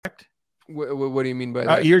What do you mean by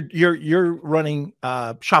that? You're running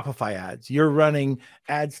Shopify ads. You're running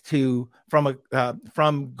ads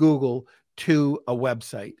from Google to a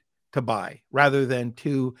website to buy, rather than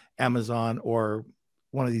to Amazon or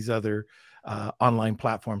one of these other online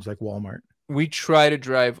platforms like Walmart. We try to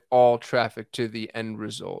drive all traffic to the end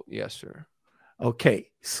result. Yes, sir. Okay,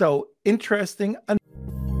 so interesting.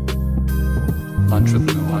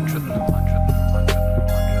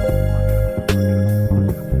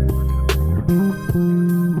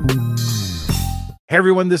 Hey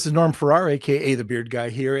everyone, this is Norm Farrar, aka the Beard Guy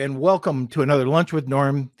here, and welcome to another Lunch with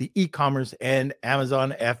Norm, the e-commerce and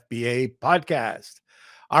Amazon FBA podcast.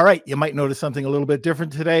 All right, you might notice something a little bit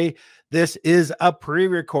different today. This is a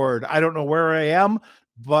pre-record. I don't know where I am,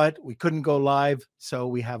 but we couldn't go live, so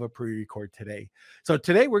we have a pre-record today. So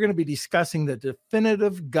today we're going to be discussing the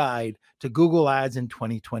definitive guide to Google Ads in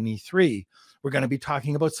 2023. We're going to be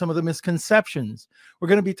talking about some of the misconceptions. We're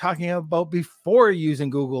going to be talking about, before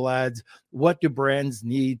using Google Ads, what do brands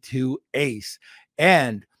need to ace,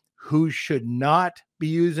 and who should not be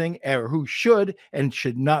using, or who should and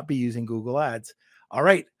should not be using Google Ads. All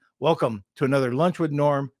right, welcome to another Lunch with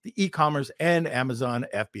Norm, the e-commerce and Amazon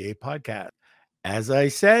FBA podcast. As I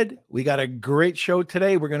said, we got a great show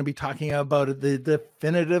today. We're going to be talking about the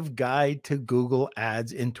definitive guide to Google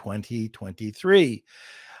Ads in 2023.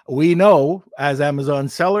 We know, as Amazon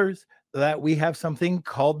sellers, that we have something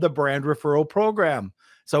called the brand referral program.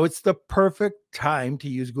 So it's the perfect time to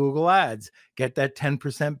use Google Ads. Get that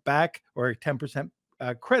 10% back, or 10%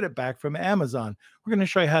 credit back from Amazon. We're going to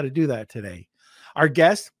show you how to do that today. Our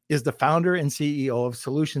guest is the founder and CEO of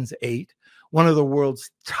Solutions 8, one of the world's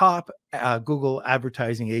top Google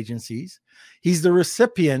advertising agencies. He's the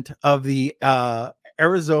recipient of the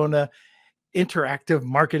Arizona Interactive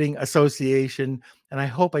Marketing Association, and I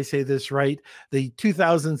hope I say this right, the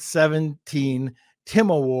 2017 Tim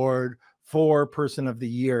Award for Person of the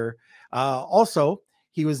Year. Also,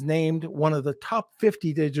 he was named one of the top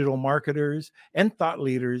 50 digital marketers and thought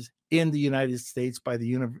leaders in the United States by the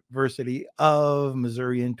University of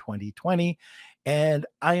Missouri in 2020. And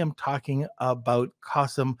I am talking about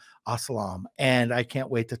Kasim Aslam, and I can't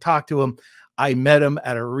wait to talk to him. I met him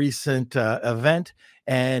at a recent event,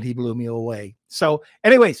 and he blew me away. So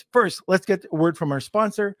anyways, first, let's get a word from our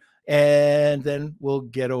sponsor, and then we'll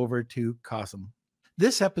get over to Kasim.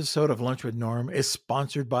 This episode of Lunch with Norm is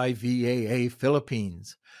sponsored by VAA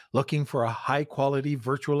Philippines. Looking for a high-quality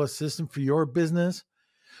virtual assistant for your business?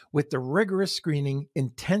 With the rigorous screening,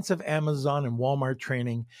 intensive Amazon and Walmart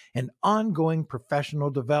training, and ongoing professional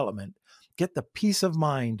development, get the peace of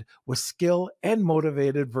mind with skill and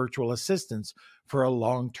motivated virtual assistants for a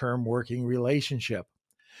long-term working relationship.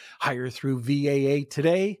 Hire through VAA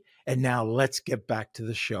today, and now let's get back to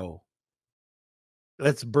the show.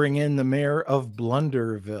 Let's bring in the mayor of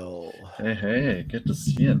Blunderville. Hey, good to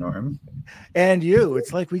see you, Norm. And you.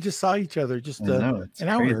 It's like we just saw each other just an hour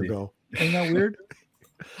crazy. Ago. Isn't that weird?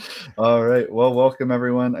 All right. Well, welcome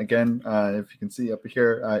everyone. Again, if you can see up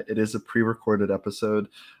here, it is a pre-recorded episode.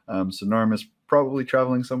 So Norm is probably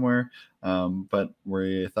traveling somewhere, but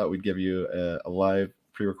we thought we'd give you a live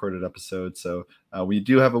pre-recorded episode. So we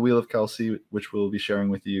do have a Wheel of Kelsey, which we'll be sharing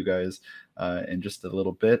with you guys in just a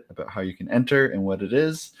little bit about how you can enter and what it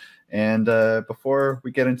is. And before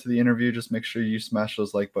we get into the interview, just make sure you smash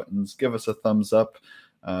those like buttons, give us a thumbs up.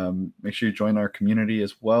 Make sure you join our community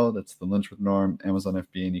as well. That's the Lunch with Norm, Amazon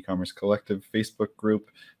FBA and E-commerce Collective Facebook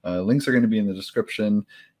group. Links are going to be in the description.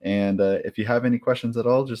 And if you have any questions at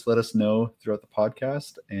all, just let us know throughout the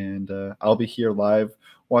podcast. And I'll be here live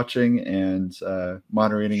watching and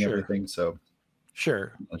moderating everything. So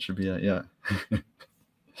sure, that should be it. Yeah.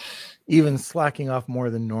 Even slacking off more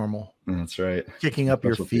than normal. That's right. Kicking up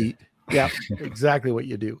your feet. Yeah, exactly what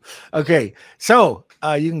you do. Okay, so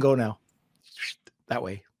you can go now. That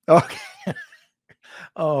way. Okay.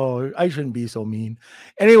 Oh, I shouldn't be so mean.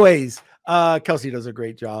 Anyways, Kelsey does a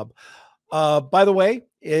great job. By the way,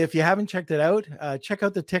 if you haven't checked it out, check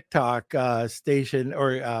out the TikTok station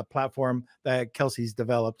or platform that Kelsey's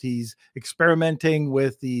developed. He's experimenting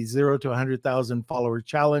with the 0 to 100,000 follower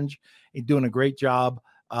challenge. He's doing a great job.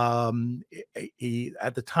 He,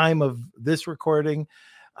 at the time of this recording,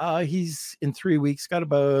 he's in 3 weeks got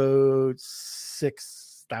about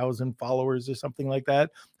 6,000 followers or something like that.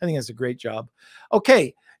 I think that's a great job.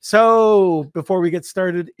 Okay, so before we get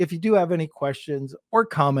started, if you do have any questions or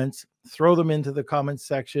comments, throw them into the comments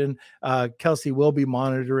section. Kelsey will be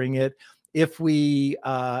monitoring it. If we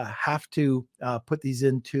have to put these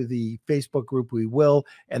into the Facebook group, we will,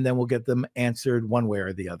 and then we'll get them answered one way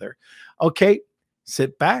or the other. Okay,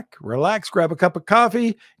 sit back, relax, grab a cup of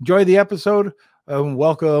coffee, enjoy the episode, and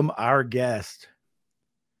welcome our guest.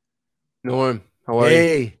 Norm, how are you?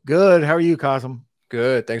 Hey, good. How are you, Kasim?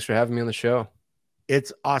 Good. Thanks for having me on the show.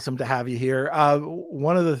 It's awesome to have you here.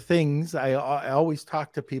 One of the things I always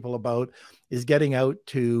talk to people about is getting out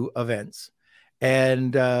to events.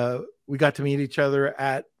 And we got to meet each other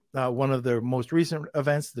at one of the most recent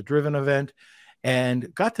events, the Driven event,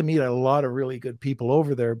 and got to meet a lot of really good people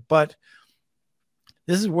over there. But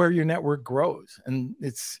this is where your network grows, and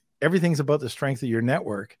everything's about the strength of your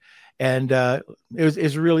network. And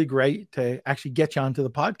it's really great to actually get you onto the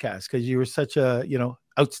podcast because you were such a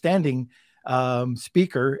outstanding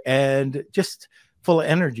speaker and just full of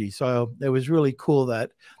energy. So it was really cool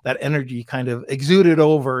that that energy kind of exuded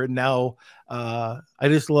over. And now I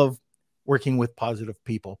just love working with positive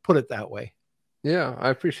people. Put it that way. Yeah, I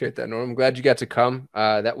appreciate that, Norm. I'm glad you got to come.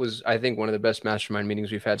 That was, I think, one of the best mastermind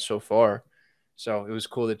meetings we've had so far. So it was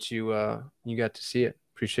cool that you got to see it.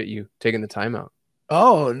 Appreciate you taking the time out.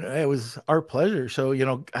 Oh, it was our pleasure. So,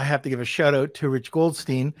 I have to give a shout out to Rich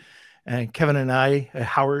Goldstein and Kevin and I,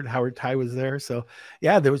 Howard Ty was there. So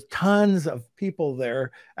yeah, there was tons of people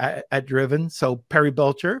there at Driven. So Perry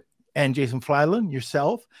Belcher and Jason Fladlin,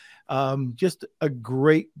 yourself, just a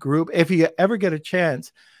great group. If you ever get a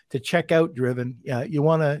chance to check out Driven, you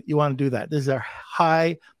want to do that. These are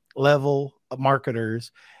high level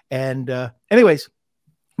marketers. And anyways,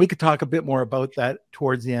 we could talk a bit more about that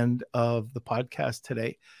towards the end of the podcast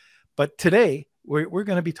today. But today we're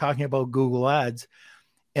going to be talking about Google Ads.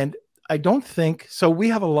 And I don't think so. We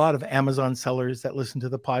have a lot of Amazon sellers that listen to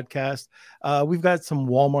the podcast. We've got some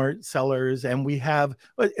Walmart sellers, and we have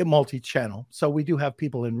a multi-channel. So we do have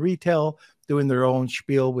people in retail doing their own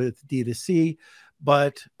spiel with D2C,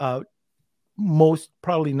 but most,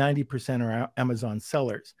 probably 90% are Amazon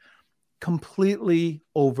sellers. Completely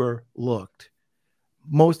overlooked.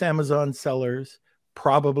 Most Amazon sellers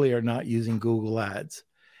probably are not using Google Ads.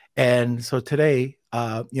 And so today,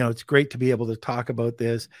 it's great to be able to talk about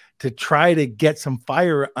this, to try to get some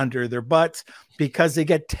fire under their butts because they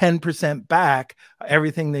get 10% back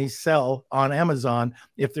everything they sell on Amazon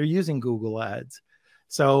if they're using Google Ads.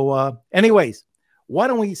 So anyways, why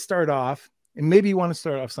don't we start off? And maybe you want to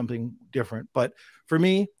start off something different. But for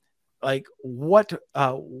me, like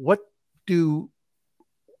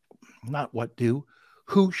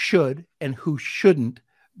who should and who shouldn't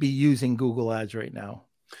be using Google Ads right now?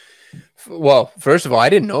 Well, first of all, I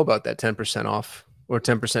didn't know about that 10% off or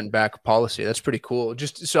 10% back policy. That's pretty cool.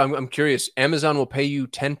 Just so I'm curious, Amazon will pay you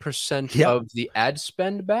 10% Yep. of the ad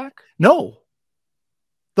spend back? No,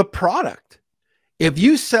 the product. If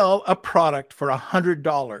you sell a product for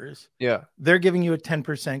 $100, Yeah. they're giving you a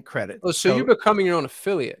 10% credit. Oh, so you're becoming your own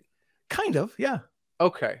affiliate. Kind of, yeah.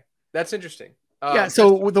 Okay. That's interesting. Yeah.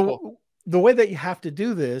 So the way that you have to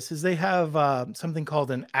do this is they have something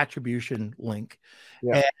called an attribution link.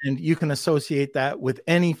 Yeah. And you can associate that with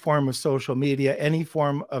any form of social media, any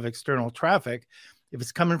form of external traffic. If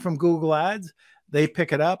it's coming from Google Ads, they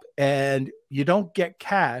pick it up and you don't get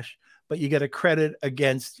cash, but you get a credit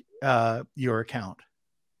against your account.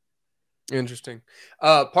 Interesting.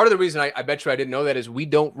 Part of the reason I bet you I didn't know that is we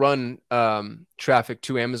don't run traffic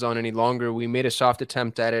to Amazon any longer. We made a soft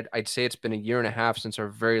attempt at it. I'd say it's been 1.5 years since our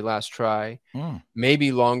very last try,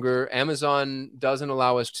 maybe longer. Amazon doesn't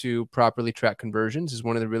allow us to properly track conversions is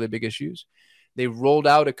one of the really big issues. They rolled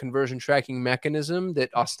out a conversion tracking mechanism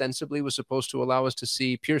that ostensibly was supposed to allow us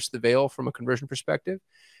to pierce the veil from a conversion perspective.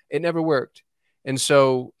 It never worked. And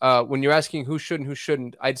so when you're asking who should and who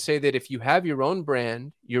shouldn't, I'd say that if you have your own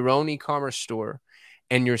brand, your own e-commerce store,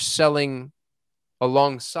 and you're selling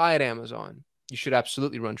alongside Amazon, you should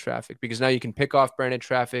absolutely run traffic because now you can pick off branded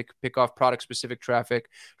traffic, pick off product-specific traffic,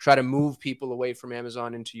 try to move people away from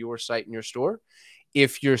Amazon into your site and your store.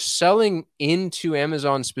 If you're selling into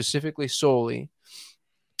Amazon specifically solely,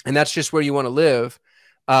 and that's just where you want to live,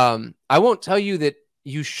 I won't tell you that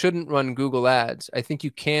you shouldn't run Google Ads. I think you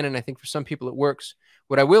can, and I think for some people it works.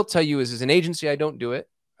 What I will tell you is, as an agency, I don't do it.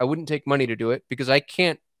 I wouldn't take money to do it because I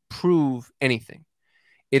can't prove anything.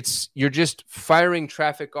 You're just firing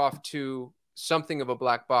traffic off to something of a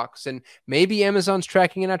black box. And maybe Amazon's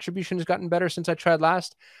tracking and attribution has gotten better since I tried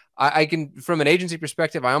last. I can, from an agency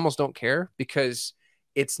perspective, I almost don't care because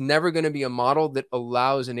it's never going to be a model that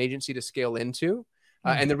allows an agency to scale into.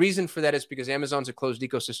 And the reason for that is because Amazon's a closed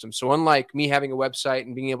ecosystem. So unlike me having a website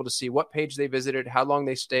and being able to see what page they visited, how long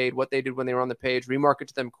they stayed, what they did when they were on the page, remarket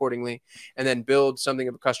to them accordingly, and then build something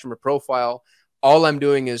of a customer profile, all I'm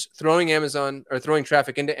doing is throwing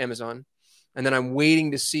traffic into Amazon. And then I'm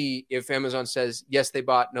waiting to see if Amazon says, yes, they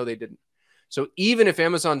bought, no, they didn't. So even if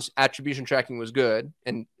Amazon's attribution tracking was good,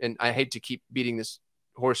 and I hate to keep beating this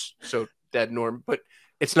horse so dead, Norm, but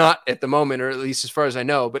it's not at the moment, or at least as far as I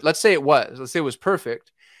know. But let's say it was. Let's say it was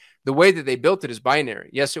perfect. The way that they built it is binary.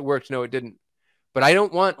 Yes, it worked. No, it didn't. But I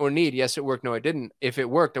don't want or need, yes, it worked. No, it didn't. If it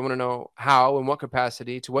worked, I want to know how and what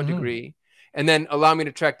capacity, to what degree, and then allow me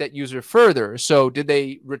to track that user further. So did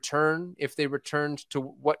they return? If they returned, to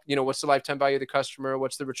what, what's the lifetime value of the customer?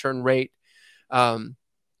 What's the return rate?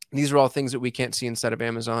 These are all things that we can't see inside of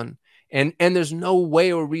Amazon. And there's no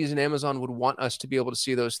way or reason Amazon would want us to be able to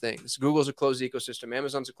see those things. Google's a closed ecosystem.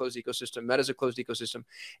 Amazon's a closed ecosystem. Meta's a closed ecosystem.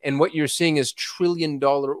 And what you're seeing is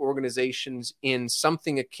trillion-dollar organizations in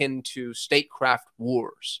something akin to statecraft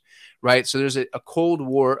wars, right? So there's a cold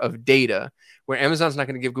war of data where Amazon's not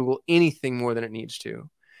going to give Google anything more than it needs to,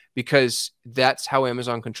 because that's how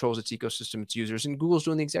Amazon controls its ecosystem, its users. And Google's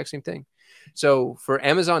doing the exact same thing. So for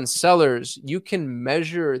Amazon sellers, you can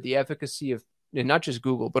measure the efficacy of, and not just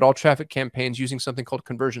Google, but all traffic campaigns using something called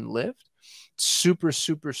conversion lift. Super,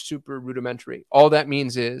 super, super rudimentary. All that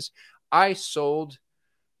means is I sold,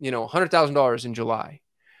 $100,000 in July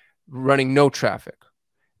running no traffic.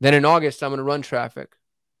 Then in August, I'm going to run traffic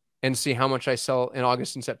and see how much I sell in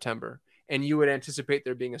August and September. And you would anticipate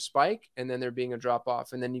there being a spike and then there being a drop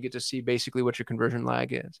off. And then you get to see basically what your conversion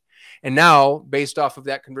lag is. And now, based off of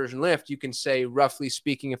that conversion lift, you can say, roughly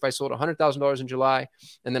speaking, if I sold $100,000 in July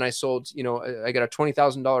and then I sold, I got a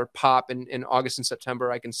 $20,000 pop in August and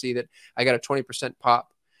September, I can see that I got a 20%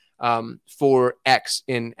 pop for X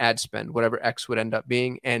in ad spend, whatever X would end up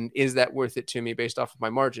being. And is that worth it to me based off of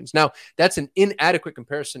my margins? Now, that's an inadequate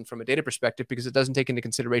comparison from a data perspective, because it doesn't take into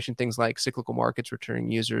consideration things like cyclical markets,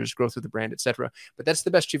 returning users, growth of the brand, etc. But that's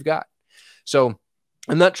the best you've got. So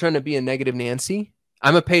I'm not trying to be a negative Nancy.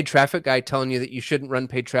 I'm a paid traffic guy telling you that you shouldn't run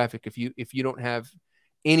paid traffic if you don't have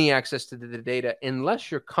any access to the data,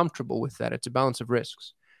 unless you're comfortable with that. It's a balance of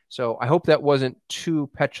risks. So I hope that wasn't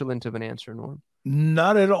too petulant of an answer, Norm.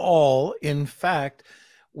 Not at all. In fact,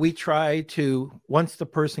 we try to, once the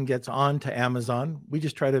person gets on to Amazon, we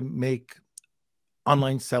just try to make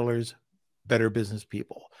online sellers better business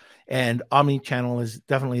people. And omni-channel is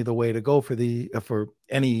definitely the way to go for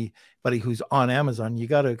anybody who's on Amazon. You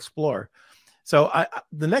got to explore. So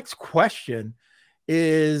the next question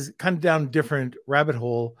is kind of down a different rabbit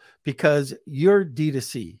hole, because you're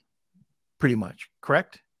D2C pretty much,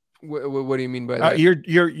 correct? What do you mean by that?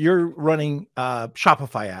 You're running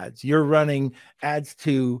Shopify ads. You're running ads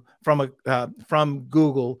from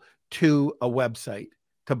Google to a website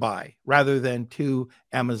to buy, rather than to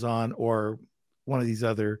Amazon or one of these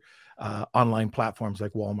other online platforms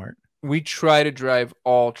like Walmart. We try to drive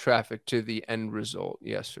all traffic to the end result.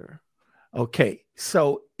 Yes, sir. Okay,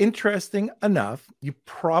 so interesting enough, you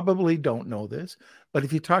probably don't know this, but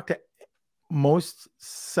if you talk to most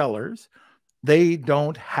sellers, they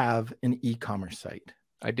don't have an e-commerce site.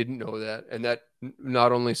 I didn't know that. And that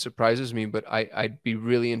not only surprises me, but I'd be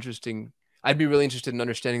really interested in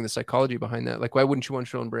understanding the psychology behind that. Like, why wouldn't you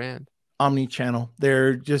want your own brand? Omni-channel.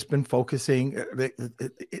 They're just been focusing.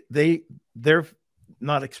 They're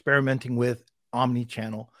not experimenting with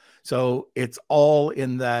omni-channel. So it's all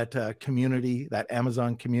in that community, that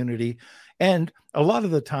Amazon community. And a lot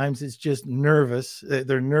of the times it's just nervous.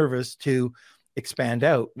 They're nervous to expand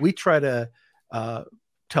out. We try to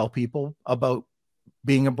tell people about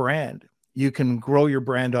being a brand. You can grow your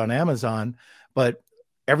brand on Amazon, but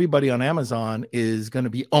everybody on Amazon is going to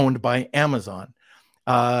be owned by Amazon.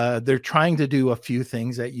 They're trying to do a few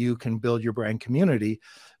things that you can build your brand community,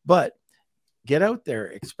 but get out there,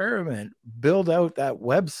 experiment, build out that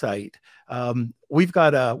website. We've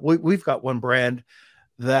got one brand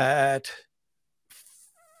that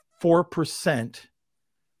 4%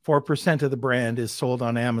 of the brand is sold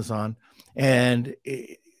on Amazon, and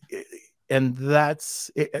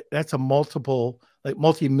that's a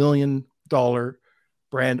multi-million-dollar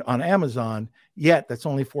brand on Amazon. Yet that's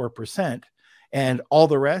only 4%, and all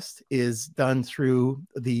the rest is done through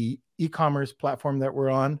the e-commerce platform that we're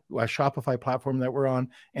on, a Shopify platform that we're on,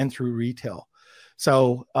 and through retail.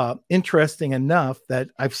 So interesting enough that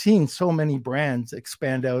I've seen so many brands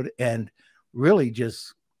expand out and really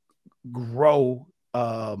just grow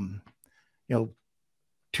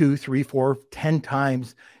 2, 3, 4, 10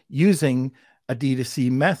 times using a D2C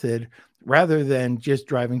method, rather than just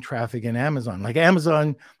driving traffic in Amazon. Like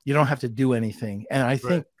Amazon, you don't have to do anything. And I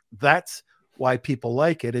think that's why people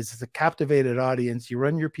like it, is it's a captivated audience. You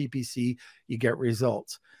run your PPC, you get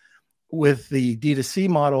results. With the D2C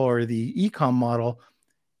model or the e-com model,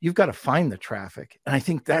 you've got to find the traffic. And I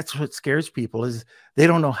think that's what scares people, is they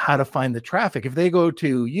don't know how to find the traffic. If they go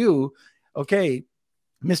to you, okay,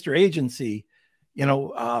 Mr. Agency,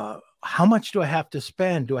 how much do I have to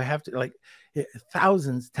spend? Do I have to, like,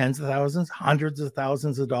 thousands, tens of thousands, hundreds of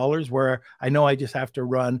thousands of dollars, where I know I just have to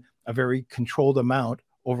run a very controlled amount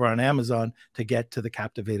over on Amazon to get to the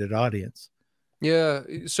captivated audience. Yeah.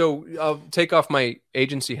 So I'll take off my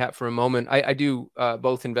agency hat for a moment. I do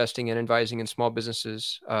both investing and advising in small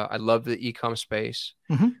businesses. I love the e-com space.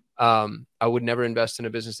 I would never invest in a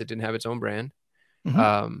business that didn't have its own brand.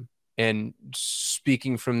 And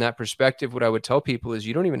speaking from that perspective, what I would tell people is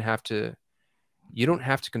you don't have to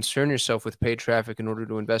concern yourself with paid traffic in order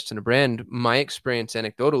to invest in a brand. My experience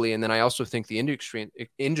anecdotally, and then I also think the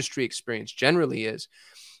industry experience generally is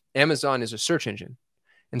Amazon is a search engine.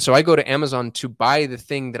 And so I go to Amazon to buy the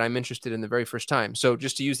thing that I'm interested in the very first time. So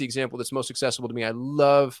just to use the example that's most accessible to me, I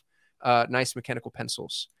love nice mechanical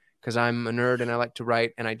pencils because I'm a nerd and I like to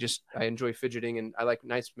write and I enjoy fidgeting and I like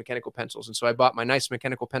nice mechanical pencils. And so I bought my nice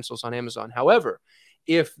mechanical pencils on Amazon. However,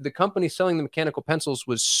 if the company selling the mechanical pencils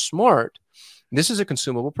was smart, this is a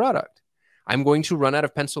consumable product. I'm going to run out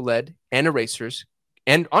of pencil lead and erasers.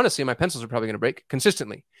 And honestly, my pencils are probably going to break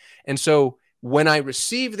consistently. And so when I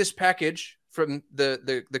receive this package from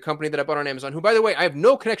the company that I bought on Amazon, who, by the way, I have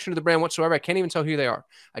no connection to the brand whatsoever. I can't even tell who they are.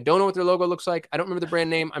 I don't know what their logo looks like. I don't remember the brand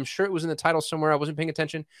name. I'm sure it was in the title somewhere. I wasn't paying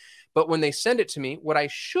attention. But when they send it to me, what I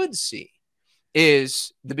should see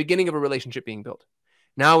is the beginning of a relationship being built.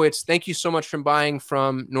 Now it's thank you so much for buying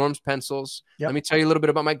from Norm's Pencils. Yep. Let me tell you a little bit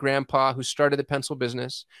about my grandpa who started the pencil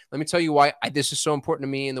business. Let me tell you why this is so important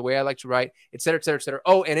to me and the way I like to write, et cetera, et cetera, et cetera.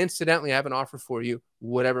 Oh, and incidentally, I have an offer for you,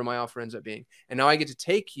 whatever my offer ends up being. And now I get to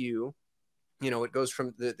take you. It goes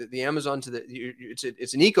from the Amazon to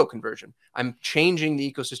it's an eco conversion. I'm changing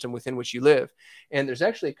the ecosystem within which you live. And there's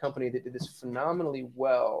actually a company that did this phenomenally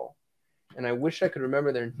well. And I wish I could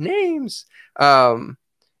remember their names.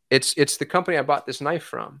 It's the company I bought this knife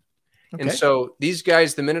from. Okay. And so these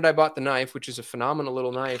guys, the minute I bought the knife, which is a phenomenal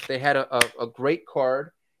little knife, they had a great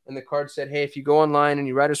card. And the card said, hey, if you go online and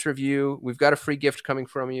you write us a review, we've got a free gift coming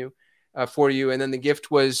from you for you. And then the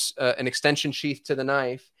gift was an extension sheath to the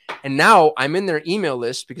knife. And now I'm in their email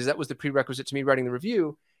list because that was the prerequisite to me writing the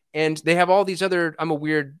review. And they have all these other, I'm a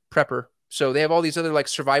weird prepper. So they have all these other like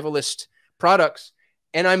survivalist products.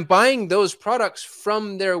 And I'm buying those products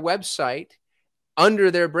from their website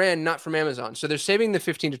under their brand, not from Amazon. So they're saving the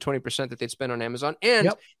 15 to 20% that they'd spend on Amazon.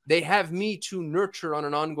 And they have me to nurture on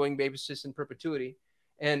an ongoing basis in perpetuity.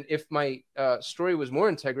 And if my story was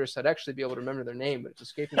more integrous, I'd actually be able to remember their name, but it's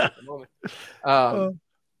escaping me at the moment.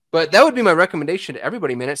 But that would be my recommendation to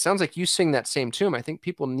everybody, man. It sounds like you sing that same tune. I think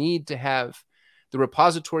people need to have the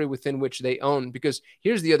repository within which they own, because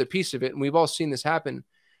here's the other piece of it. And we've all seen this happen.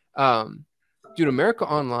 Dude, America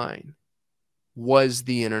Online was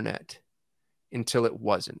the internet until it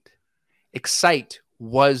wasn't. Excite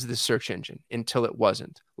was the search engine until it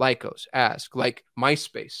wasn't. Lycos, Ask, like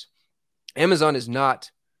MySpace. Amazon is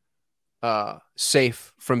not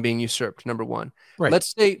safe from being usurped, number one. Right.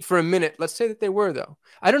 Let's say for a minute, let's say that they were, though.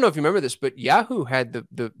 I don't know if you remember this, but Yahoo had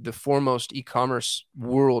the foremost e-commerce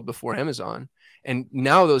world before Amazon. And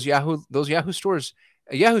now those Yahoo stores,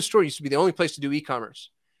 a Yahoo store used to be the only place to do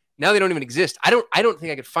e-commerce. Now they don't even exist. I don't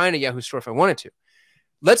think I could find a Yahoo store if I wanted to.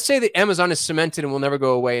 Let's say that Amazon is cemented and will never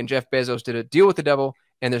go away, and Jeff Bezos did a deal with the devil,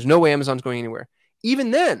 and there's no way Amazon's going anywhere.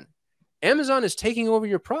 Even then, Amazon is taking over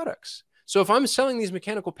your products. So if I'm selling these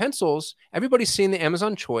mechanical pencils, everybody's seeing the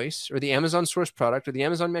Amazon choice or the Amazon source product or the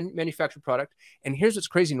Amazon manufactured product. And here's what's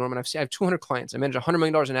crazy, Norman. I have 200 clients. I manage $100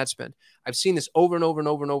 million in ad spend. I've seen this over and over and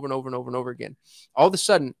over and over and over and over and over again. All of a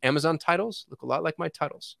sudden, Amazon titles look a lot like my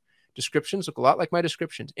titles. Descriptions look a lot like my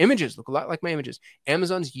descriptions. Images look a lot like my images.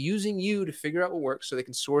 Amazon's using you to figure out what works so they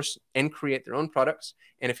can source and create their own products.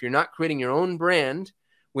 And if you're not creating your own brand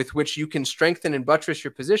with which you can strengthen and buttress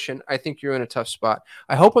your position, I think you're in a tough spot.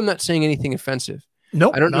 I hope I'm not saying anything offensive.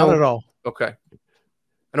 Nope, I don't not know. at all. Okay.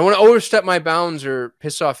 I don't want to overstep my bounds or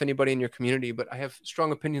piss off anybody in your community, but I have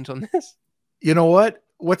strong opinions on this. You know what?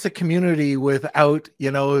 What's a community without,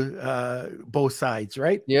 both sides,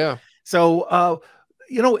 right? Yeah. So,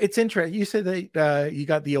 it's interesting. You said that you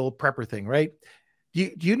got the old prepper thing, right?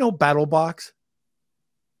 Do you know Battle Box?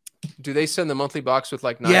 Do they send the monthly box with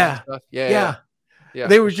like knives and stuff? Yeah.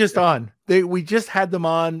 They were just on. We just had them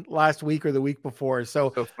on last week or the week before.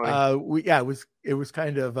 So it was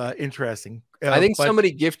kind of interesting. I think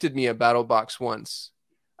somebody gifted me a battle box once.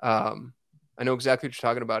 I know exactly what you're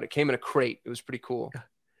talking about. It came in a crate. It was pretty cool.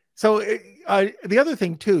 So the other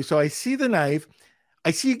thing too. So I see the knife.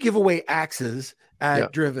 I see you give away axes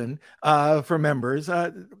at Driven for members.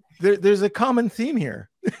 There's a common theme here.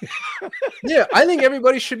 Yeah, I think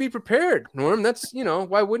everybody should be prepared, Norm. That's,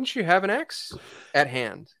 why wouldn't you have an axe at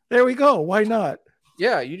hand? There we go. Why not?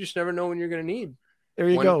 Yeah, you just never know when you're going to need. There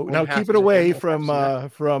you go. Now keep it away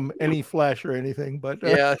from any flesh or anything. But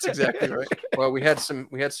yeah, that's exactly right. Well, we had some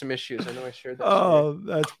issues. I know I shared that. Oh,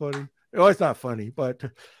 that's funny. Oh, it's not funny, but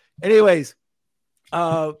anyways,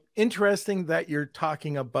 interesting that you're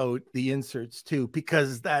talking about the inserts too,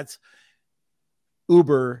 because that's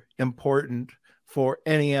uber important for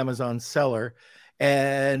any Amazon seller.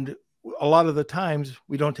 And a lot of the times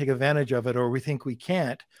we don't take advantage of it, or we think we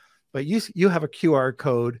can't. But you have a QR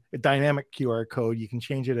code, a dynamic QR code. You can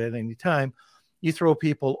change it at any time. You throw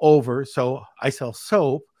people over. So I sell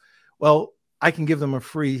soap. Well, I can give them a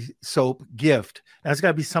free soap gift. Now, it's got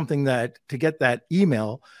to be something that, to get that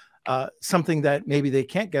email, something that maybe they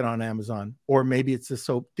can't get on Amazon, or maybe it's a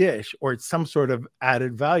soap dish, or it's some sort of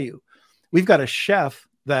added value. We've got a chef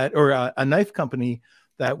that, or a knife company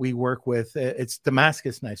that we work with. It's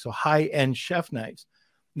Damascus knives, so high-end chef knives.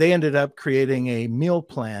 They ended up creating a meal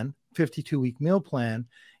plan, 52-week meal plan,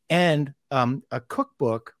 and a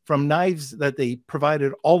cookbook from knives that they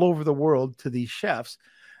provided all over the world to these chefs.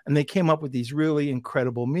 And they came up with these really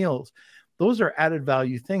incredible meals. Those are added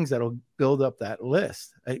value things that'll build up that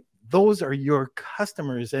list. Those are your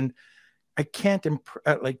customers. And I can't impress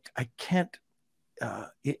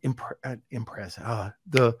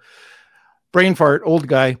the brain fart old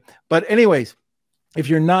guy. But anyways, if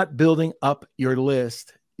you're not building up your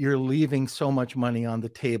list, you're leaving so much money on the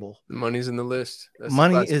table. Money's in the list.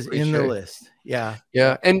 Money is in the list. Yeah.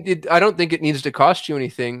 And I don't think it needs to cost you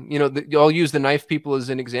anything. I'll use the knife people as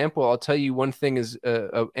an example. I'll tell you one thing as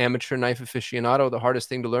an amateur knife aficionado, the hardest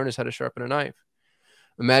thing to learn is how to sharpen a knife.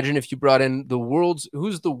 Imagine if you brought in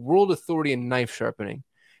who's the world authority in knife sharpening?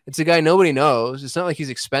 It's a guy nobody knows. It's not like he's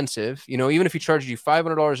expensive. Even if he charges you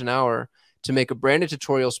 $500 an hour to make a branded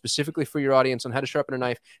tutorial specifically for your audience on how to sharpen a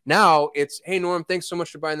knife. Now it's, hey, Norm, thanks so much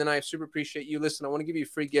for buying the knife. Super appreciate you. Listen, I want to give you a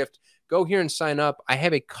free gift. Go here and sign up. I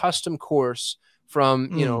have a custom course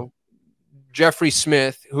from, Jeffrey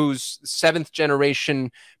Smith, who's 7th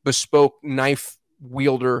generation bespoke knife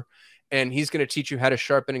wielder. And he's going to teach you how to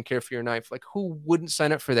sharpen and care for your knife. Like, who wouldn't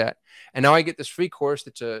sign up for that? And now I get this free course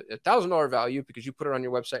that's a $1,000 value because you put it on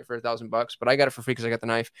your website for $1,000, but I got it for free because I got the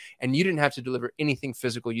knife. And you didn't have to deliver anything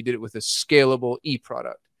physical. You did it with a scalable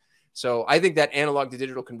e-product. So I think that analog to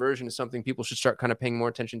digital conversion is something people should start kind of paying more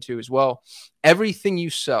attention to as well. Everything you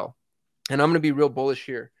sell, and I'm going to be real bullish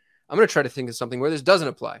here. I'm going to try to think of something where this doesn't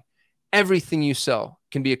apply. Everything you sell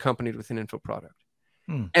can be accompanied with an info product.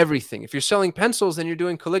 Everything. If you're selling pencils, then you're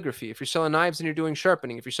doing calligraphy. If you're selling knives, then you're doing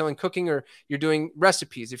sharpening. If you're selling cooking, or you're doing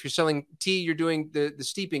recipes. If you're selling tea, you're doing the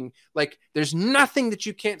steeping. Like, there's nothing that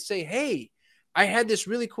you can't say, hey, I had this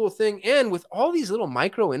really cool thing. And with all these little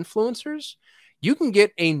micro influencers, you can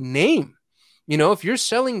get a name. If you're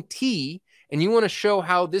selling tea and you want to show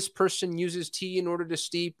how this person uses tea in order to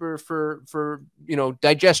steep, or for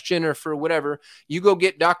digestion, or for whatever, you go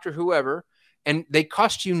get Dr. Whoever. And they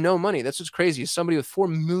cost you no money. That's what's crazy. Somebody with 4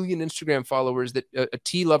 million Instagram followers that a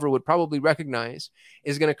tea lover would probably recognize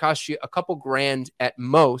is going to cost you a couple grand at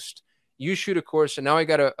most. You shoot a course, and now I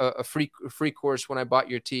got a free course when I bought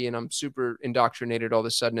your tea, and I'm super indoctrinated all of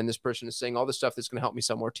a sudden. And this person is saying all the stuff that's going to help me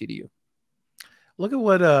sell more tea to you. Look at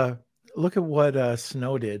what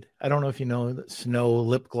Snow did. I don't know if you know Snow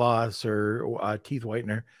lip gloss or teeth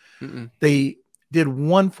whitener. Mm-mm. They did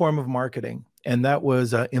one form of marketing, and that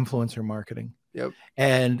was influencer marketing. Yep.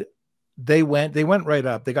 And they went right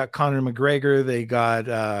up. They got Conor McGregor, they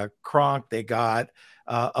got Kronk, they got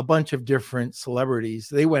a bunch of different celebrities.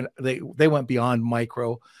 They went beyond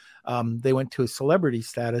micro. They went to a celebrity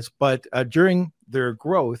status, but during their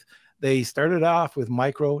growth, they started off with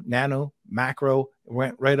micro, nano, macro,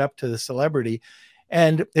 went right up to the celebrity.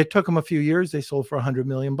 And it took them a few years. They sold for $100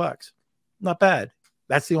 million. Not bad.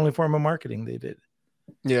 That's the only form of marketing they did.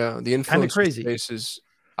 Yeah, the influence space is,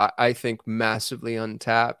 I think, massively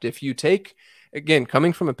untapped. If you take, again,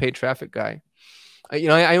 coming from a paid traffic guy,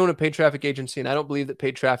 I own a paid traffic agency, and I don't believe that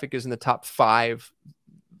paid traffic is in the top 5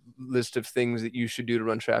 list of things that you should do to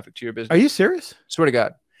run traffic to your business. Are you serious? Swear to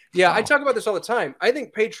God. Yeah, Wow. I talk about this all the time. I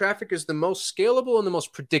think paid traffic is the most scalable and the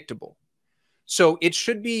most predictable. So it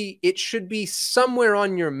should be somewhere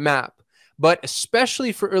on your map, but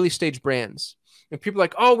especially for early stage brands. And people are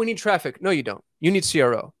like, oh, we need traffic. No, you don't. You need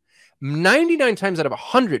CRO. 99 times out of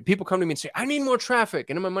 100, people come to me and say, I need more traffic.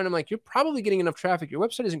 And in my mind, I'm like, you're probably getting enough traffic. Your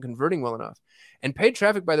website isn't converting well enough. And paid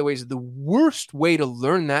traffic, by the way, is the worst way to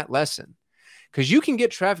learn that lesson. Because you can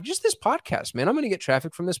get traffic, just this podcast, man. I'm going to get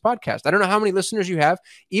traffic from this podcast. I don't know how many listeners you have.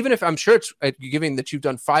 Even if I'm sure it's given that you've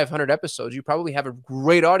done 500 episodes, you probably have a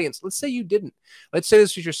great audience. Let's say you didn't. Let's say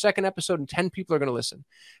this is your second episode and 10 people are going to listen.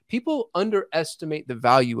 People underestimate the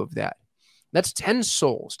value of that. That's 10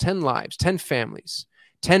 souls, 10 lives, 10 families,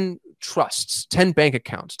 10 trusts, 10 bank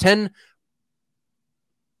accounts, 10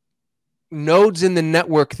 nodes in the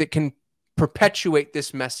network that can perpetuate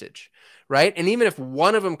this message, right? And even if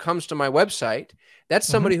one of them comes to my website, that's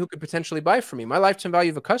somebody who could potentially buy from me. My lifetime value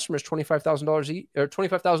of a customer is $25,000 or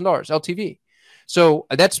 $25,000 LTV. So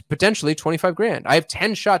that's potentially 25 grand. I have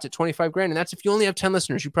 10 shots at 25 grand. And that's if you only have 10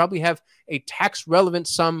 listeners, you probably have a tax relevant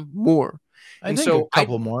sum more. I think a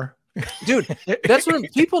couple more. Dude, that's what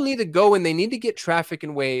people need to go, and they need to get traffic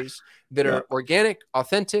in ways that are organic,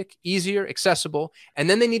 authentic, easier, accessible. And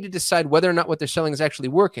then they need to decide whether or not what they're selling is actually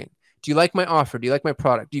working. Do you like my offer? Do you like my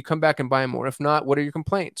product? Do you come back and buy more? If not, what are your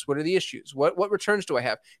complaints? What are the issues? What returns do I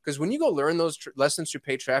have? Because when you go learn those lessons through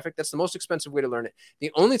paid traffic, that's the most expensive way to learn it.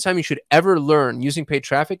 The only time you should ever learn using paid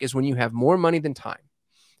traffic is when you have more money than time,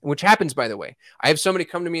 which happens, by the way. I have somebody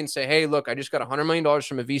come to me and say, hey, look, I just got $100 million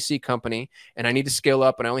from a VC company and I need to scale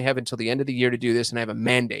up and I only have until the end of the year to do this and I have a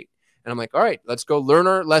mandate. And I'm like, all right, let's go learn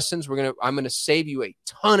our lessons. I'm going to save you a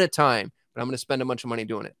ton of time, but I'm going to spend a bunch of money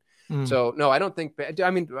doing it. So no, I don't think,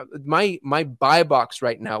 I mean, my buy box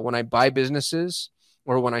right now, when I buy businesses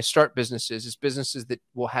or when I start businesses, is businesses that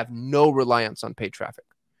will have no reliance on paid traffic,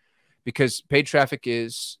 because paid traffic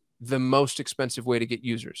is the most expensive way to get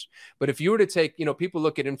users. But if you were to take, people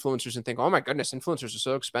look at influencers and think, oh my goodness, influencers are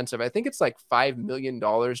so expensive. I think it's like $5 million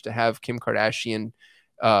to have Kim Kardashian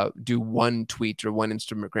do one tweet or one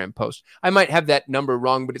Instagram post. I might have that number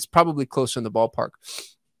wrong, but it's probably close in the ballpark.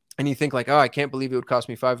 And you think like, oh, I can't believe it would cost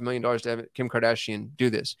me $5 million to have Kim Kardashian do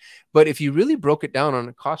this. But if you really broke it down on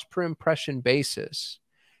a cost per impression basis,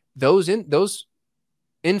 those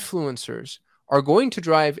influencers are going to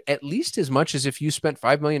drive at least as much as if you spent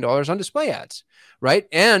 $5 million on display ads, right?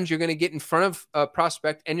 And you're going to get in front of a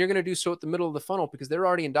prospect, and you're going to do so at the middle of the funnel because they're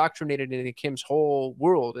already indoctrinated into Kim's whole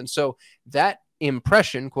world. And so that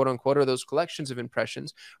impression, quote unquote, or those collections of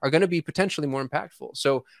impressions are going to be potentially more impactful.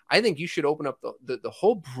 So I think you should open up the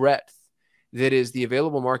whole breadth that is the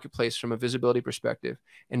available marketplace from a visibility perspective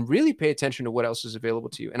and really pay attention to what else is available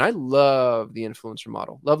to you. And I love the influencer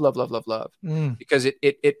model. Love. Because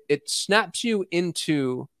it snaps you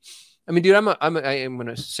into, I mean, dude, I am going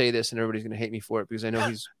to say this and everybody's going to hate me for it because I know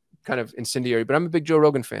he's kind of incendiary, but I'm a big Joe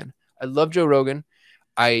Rogan fan. I love Joe Rogan.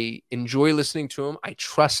 I enjoy listening to him. I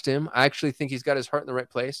trust him. I actually think he's got his heart in the right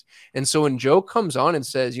place. And so when Joe comes on and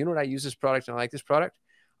says, you know what, I use this product and I like this product,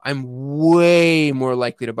 I'm way more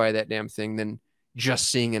likely to buy that damn thing than just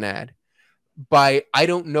seeing an ad by, I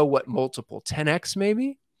don't know what multiple, 10x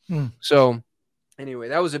maybe. So anyway,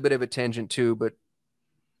 that was a bit of a tangent too, but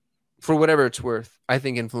for whatever it's worth, I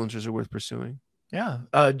think influencers are worth pursuing. Yeah.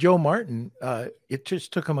 Joe Martin, it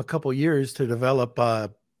just took him a couple years to develop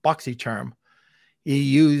BoxyCharm. He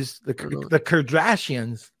used the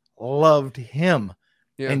Kardashians loved him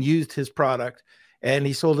and used his product, and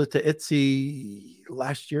he sold it to Etsy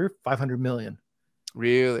last year, 500 million.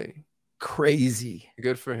 Really? Crazy.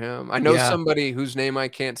 Good for him. I know somebody whose name I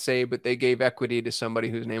can't say, but they gave equity to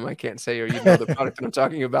somebody whose name I can't say, or you know the product that I'm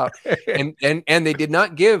talking about. And they did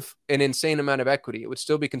not give an insane amount of equity. It would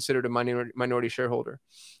still be considered a minority shareholder,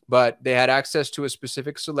 but they had access to a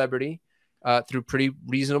specific celebrity through pretty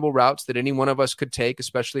reasonable routes that any one of us could take,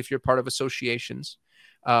 especially if you're part of associations,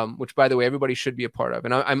 which, by the way, everybody should be a part of.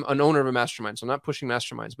 And I'm an owner of a mastermind, so I'm not pushing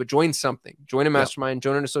masterminds, but join something. Join a mastermind,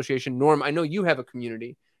 join an association. Norm, I know you have a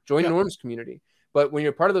community. Join Norm's community. But when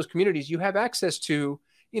you're part of those communities, you have access to,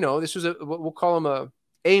 this was we'll call them a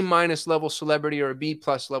A- level celebrity or a B+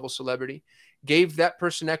 level celebrity. Gave that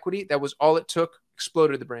person equity. That was all it took.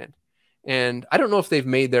 Exploded the brand. And I don't know if they've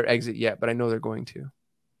made their exit yet, but I know they're going to.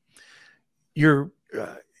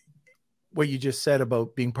 What you just said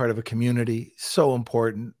about being part of a community, so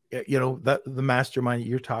important. The mastermind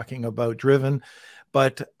you're talking about, driven,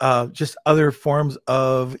 but just other forms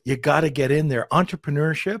of, you got to get in there.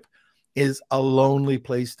 Entrepreneurship is a lonely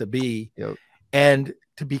place to be. And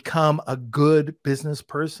to become a good business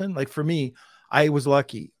person, like for me, I was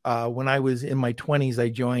lucky. When I was in my 20s, I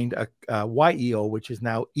joined a YEO, which is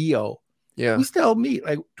now EO. We still meet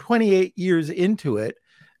like 28 years into it.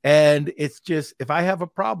 And it's just, if I have a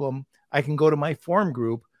problem, I can go to my forum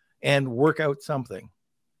group and work out something.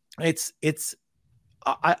 I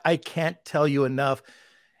can't tell you enough.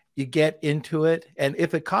 You get into it, and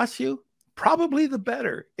if it costs you, probably the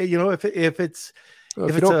better. If you don't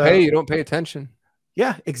pay, you don't pay attention.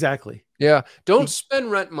 Yeah, exactly. Yeah. Don't spend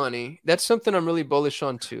rent money. That's something I'm really bullish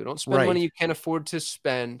on too. Don't spend money you can't afford to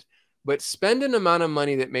spend, but spend an amount of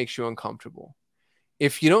money that makes you uncomfortable.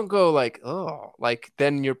 If you don't go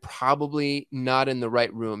then you're probably not in the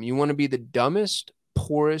right room. You want to be the dumbest,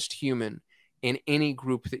 poorest human in any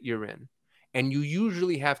group that you're in. And you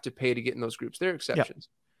usually have to pay to get in those groups. There are exceptions.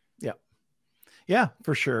 Yeah,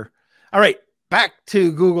 for sure. All right, back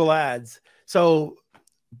to Google Ads. So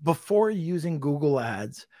before using Google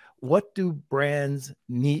Ads, what do brands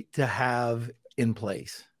need to have in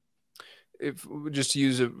place? If just to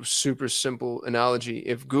use a super simple analogy,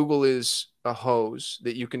 if Google is a hose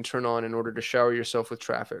that you can turn on in order to shower yourself with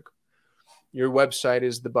traffic, your website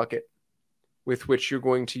is the bucket with which you're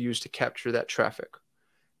going to use to capture that traffic.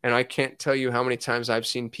 And I can't tell you how many times I've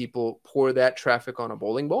seen people pour that traffic on a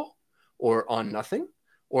bowling ball or on nothing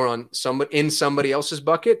or on somebody else's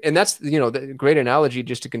bucket. And that's, the great analogy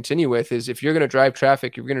just to continue with is if you're going to drive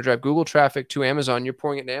traffic, you're going to drive Google traffic to Amazon, you're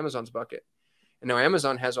pouring it into Amazon's bucket. And now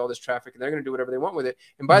Amazon has all this traffic and they're going to do whatever they want with it.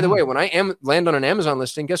 And by the way, when I land on an Amazon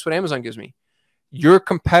listing, guess what Amazon gives me? Your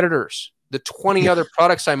competitors, the 20 other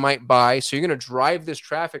products I might buy. So you're going to drive this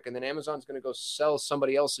traffic and then Amazon's going to go sell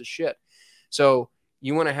somebody else's shit. So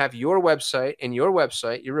you want to have your website,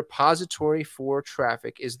 your repository for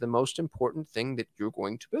traffic is the most important thing that you're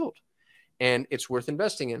going to build. And it's worth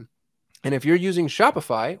investing in. And if you're using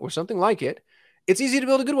Shopify or something like it, it's easy to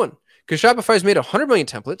build a good one because Shopify's made 100 million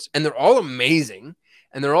templates and they're all amazing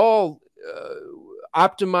and they're all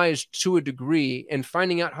optimized to a degree, and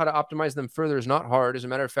finding out how to optimize them further is not hard. As a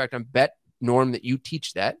matter of fact, I bet, Norm, that you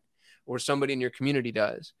teach that or somebody in your community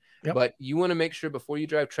does. Yep. But you want to make sure before you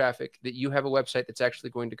drive traffic that you have a website that's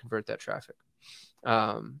actually going to convert that traffic.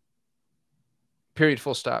 Period,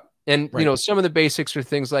 full stop. And, right. Some of the basics are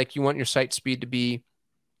things like you want your site speed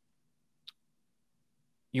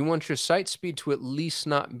to at least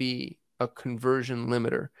not be a conversion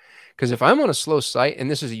limiter. Because if I'm on a slow site,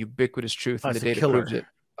 and this is a ubiquitous truth and the data proves it,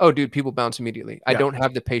 oh, dude, people bounce immediately. Yeah. I don't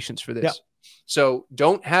have the patience for this. Yeah. So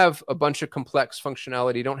don't have a bunch of complex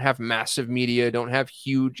functionality. Don't have massive media. Don't have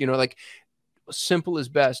huge, like simple is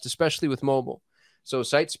best, especially with mobile. So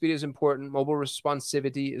site speed is important. Mobile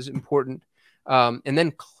responsivity is important. And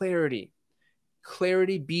then clarity.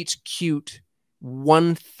 Clarity beats cute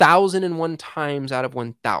 1,001 times out of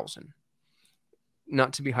 1,000.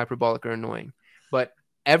 Not to be hyperbolic or annoying, but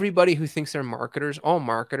everybody who thinks they're marketers, all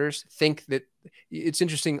marketers think that it's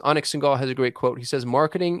interesting. Onyx Singal has a great quote. He says,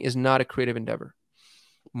 marketing is not a creative endeavor.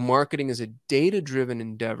 Marketing is a data-driven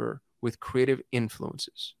endeavor with creative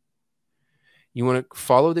influences. You want to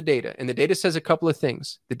follow the data. And the data says a couple of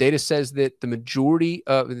things. The data says that the majority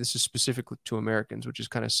of, this is specific to Americans, which is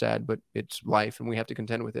kind of sad, but it's life and we have to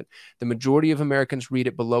contend with it. The majority of Americans read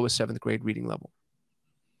at below a 7th grade reading level.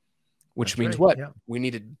 Which means what? Yeah. We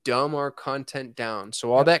need to dumb our content down.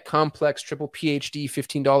 So all that complex triple PhD,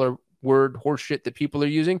 $15 word horseshit that people are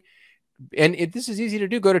using, and this is easy to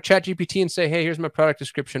do. Go to ChatGPT and say, hey, here's my product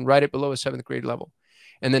description. Write it below a 7th grade level.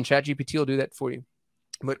 And then ChatGPT will do that for you.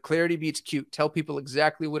 But clarity beats cute. Tell people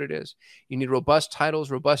exactly what it is. You need robust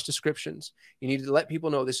titles, robust descriptions. You need to let people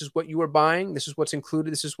know this is what you are buying. This is what's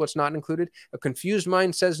included. This is what's not included. A confused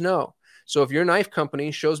mind says no. So if your knife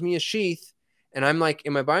company shows me a sheath, and I'm like,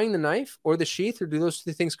 am I buying the knife or the sheath, or do those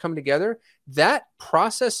two things come together? That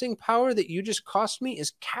processing power that you just cost me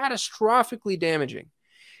is catastrophically damaging.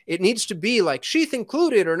 It needs to be like sheath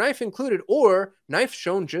included or knife included or knife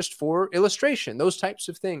shown just for illustration, those types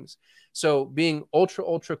of things. So being ultra,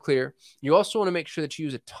 ultra clear. You also want to make sure that you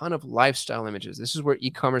use a ton of lifestyle images. This is where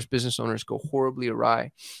e-commerce business owners go horribly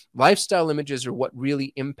awry. Lifestyle images are what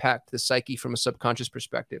really impact the psyche from a subconscious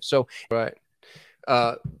perspective. So, right.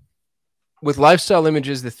 With lifestyle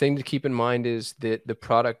images, the thing to keep in mind is that the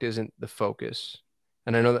product isn't the focus.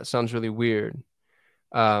 And I know that sounds really weird.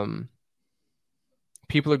 People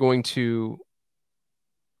are going to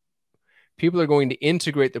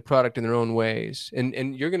integrate the product in their own ways.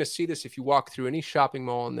 And you're going to see this if you walk through any shopping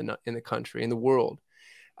mall in the country, in the world.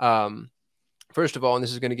 First of all, and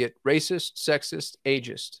this is going to get racist, sexist,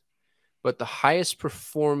 ageist, but the highest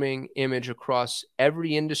performing image across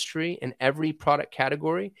every industry and every product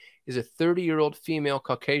category is a 30-year-old female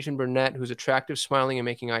Caucasian brunette who's attractive, smiling, and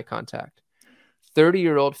making eye contact.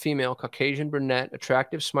 30-year-old female Caucasian brunette,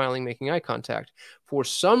 attractive, smiling, making eye contact. For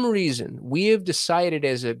some reason, we have decided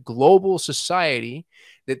as a global society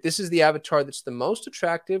that this is the avatar that's the most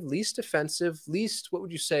attractive, least offensive, least, what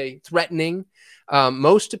would you say, threatening,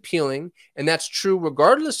 most appealing. And that's true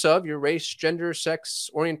regardless of your race, gender, sex,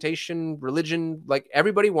 orientation, religion. Like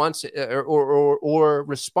everybody wants or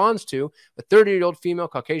responds to a 30-year-old female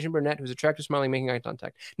Caucasian brunette who's attractive, smiling, making eye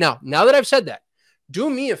contact. Now that I've said that, do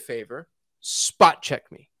me a favor, spot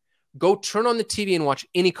check me. Go turn on the TV and watch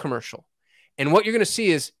any commercial. And what you're going to see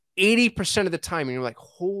is 80% of the time, and you're like,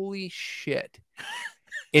 holy shit.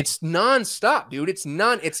 It's nonstop, dude. It's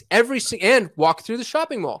every single, and walk through the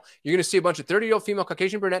shopping mall. You're going to see a bunch of 30-year-old female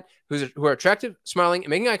Caucasian brunette who are attractive, smiling, and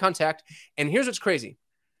making eye contact. And here's what's crazy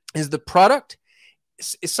is the product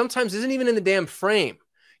is sometimes isn't even in the damn frame.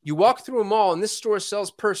 You walk through a mall and this store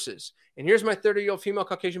sells purses And here's my 30-year-old female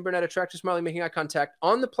Caucasian brunette, attractive, smiling, making eye contact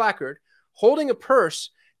on the placard, holding a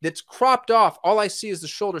purse that's cropped off. All I see is the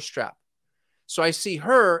shoulder strap. So I see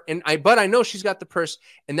her, but I know she's got the purse,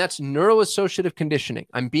 and that's neuroassociative conditioning.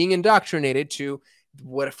 I'm being indoctrinated to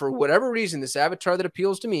for whatever reason, this avatar that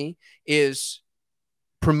appeals to me is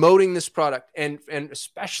promoting this product. And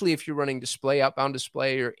especially if you're running display, outbound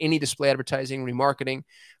display, or any display advertising, remarketing,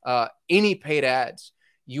 any paid ads,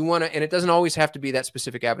 you want to, and it doesn't always have to be that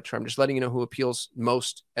specific avatar. I'm just letting you know who appeals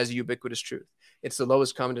most as a ubiquitous truth. It's the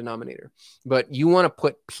lowest common denominator, but you want to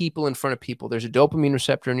put people in front of people. There's a dopamine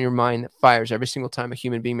receptor in your mind that fires every single time a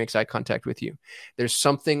human being makes eye contact with you. There's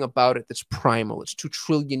something about it that's primal. It's 2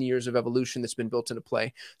 trillion years of evolution that's been built into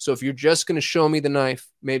play. So if you're just going to show me the knife,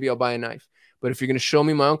 maybe I'll buy a knife. But if you're going to show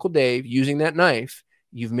me my Uncle Dave using that knife,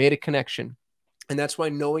 you've made a connection. And that's why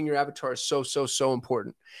knowing your avatar is so, so, so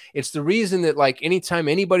important. It's the reason that, like, anytime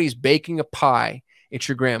anybody's baking a pie, it's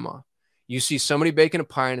your grandma. You see somebody baking a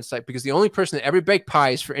pie, and it's like, because the only person that ever baked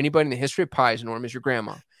pies for anybody in the history of pies, Norm, is your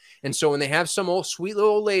grandma. And so when they have some old sweet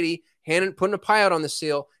little old lady putting a pie out on the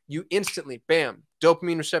seal, you instantly, bam,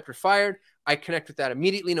 dopamine receptor fired. I connect with that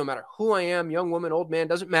immediately, no matter who I am, young woman, old man,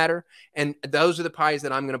 doesn't matter. And those are the pies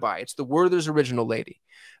that I'm going to buy. It's the Werther's original lady.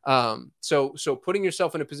 So putting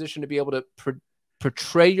yourself in a position to be able to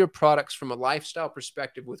portray your products from a lifestyle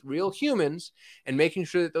perspective with real humans, and making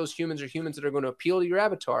sure that those humans are humans that are going to appeal to your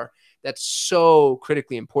avatar, that's so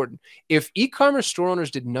critically important. If e-commerce store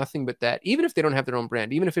owners did nothing but that, even if they don't have their own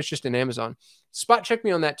brand, even if it's just an Amazon, spot check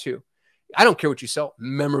me on that too. I don't care what you sell,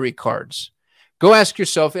 memory cards. Go ask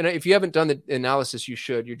yourself, and if you haven't done the analysis, you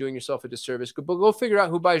should. You're doing yourself a disservice. Go figure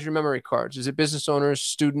out who buys your memory cards. Is it business owners,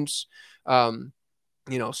 students,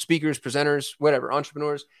 speakers, presenters, whatever,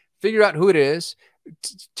 entrepreneurs? Figure out who it is.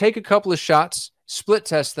 Take a couple of shots, split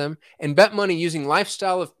test them, and bet money using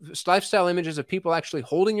lifestyle images of people actually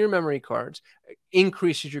holding your memory cards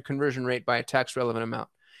increases your conversion rate by a tax relevant amount.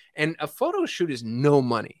 And a photo shoot is no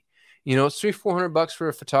money. It's $300-400 for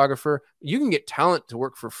a photographer. You can get talent to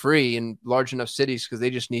work for free in large enough cities because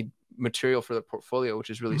they just need material for their portfolio,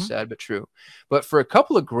 which is really sad but true. But for a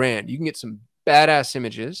couple of grand, you can get some badass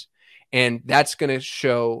images, and that's going to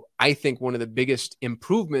show, I think, one of the biggest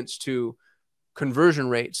improvements to conversion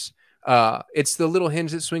rates. It's the little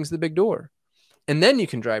hinge that swings the big door, and then you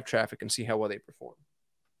can drive traffic and see how well they perform.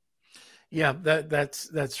 Yeah,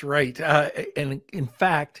 that's right. And in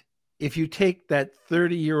fact, if you take that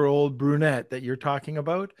 30-year-old brunette that you're talking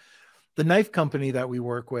about, the knife company that we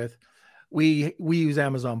work with, we use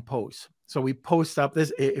Amazon Posts. So we post up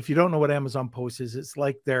this. If you don't know what Amazon Posts is, it's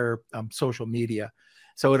like their social media.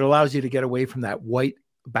 So it allows you to get away from that white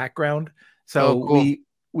background. So cool.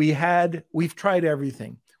 we've tried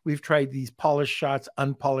everything. We've tried these polished shots,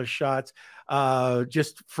 unpolished shots,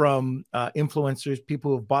 just from influencers, people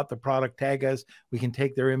who have bought the product, tag us. We can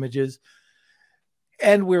take their images.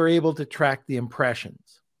 And we're able to track the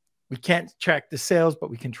impressions. We can't track the sales, but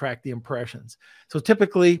we can track the impressions. So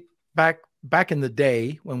typically back in the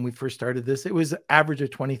day when we first started this, it was an average of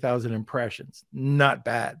 20,000 impressions. Not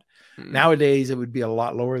bad. Nowadays, it would be a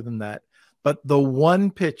lot lower than that. But the one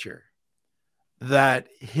picture that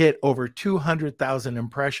hit over 200,000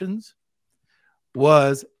 impressions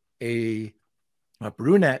was a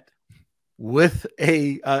brunette with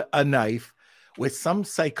a knife with some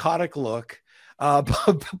psychotic look.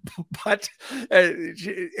 But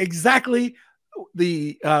exactly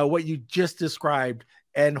what you just described,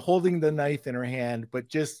 and holding the knife in her hand, but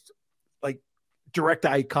just like direct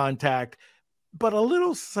eye contact, but a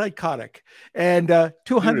little psychotic. And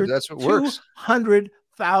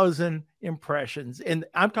 200,000 impressions, and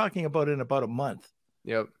I'm talking about in about a month.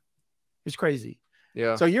 Yep, it's crazy.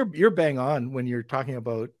 Yeah. So you're bang on when you're talking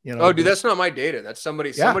about, Oh, dude, that's not my data. That's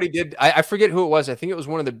somebody did. I forget who it was. I think it was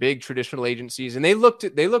one of the big traditional agencies, and they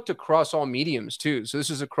looked across all mediums too. So this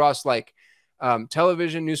is across like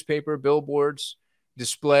television, newspaper, billboards,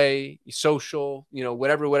 display, social,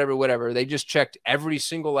 whatever. They just checked every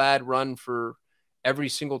single ad run for every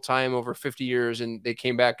single time over 50 years. And they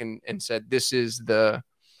came back and said, this is the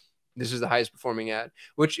highest performing ad,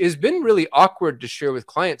 which has been really awkward to share with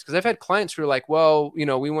clients. Cause I've had clients who are like, well,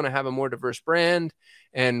 we want to have a more diverse brand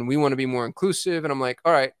and we want to be more inclusive. And I'm like,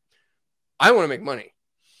 all right, I want to make money.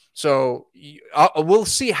 So we'll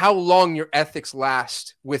see how long your ethics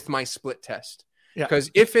last with my split test. Yeah.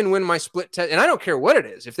 Because if and when my split test, and I don't care what it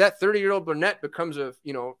is, if that 30-year-old brunette becomes a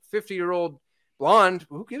 50-year-old blonde,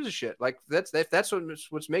 who gives a shit? Like that's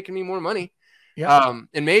what's making me more money. Yeah.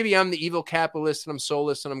 And maybe I'm the evil capitalist and I'm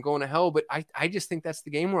soulless and I'm going to hell, but I just think that's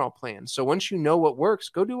the game we're all playing. So once you know what works,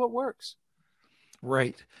 go do what works.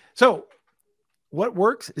 Right. So what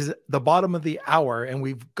works is the bottom of the hour, and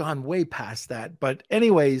we've gone way past that. But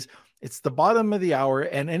anyways, it's the bottom of the hour,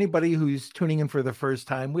 and anybody who's tuning in for the first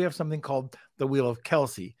time, we have something called the Wheel of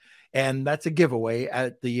Kelsey, and that's a giveaway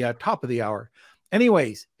at the top of the hour.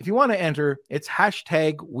 Anyways, if you want to enter, it's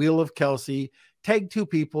hashtag Wheel of Kelsey. Tag 2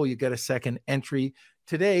 people, you get a second entry.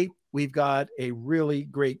 Today, we've got a really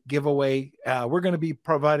great giveaway. We're going to be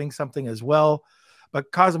providing something as well.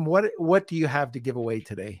 But Kasim, what do you have to give away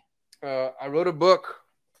today? I wrote a book.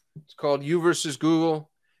 It's called You versus Google.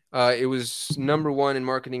 It was #1 in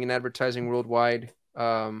marketing and advertising worldwide.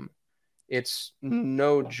 It's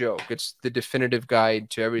no joke. It's the definitive guide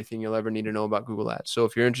to everything you'll ever need to know about Google Ads. So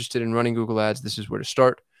if you're interested in running Google Ads, this is where to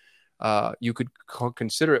start. You could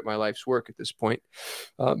consider it my life's work at this point.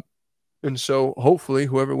 And so hopefully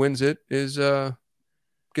whoever wins it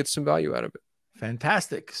gets some value out of it.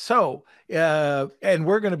 Fantastic. So, and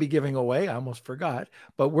we're going to be giving away, I almost forgot,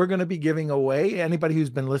 but we're going to be giving away, anybody who's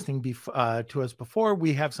been listening to us before,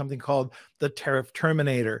 we have something called the Tariff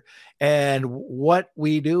Terminator. And what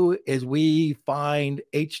we do is we find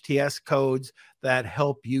HTS codes that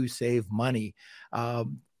help you save money.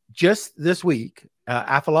 Just this week,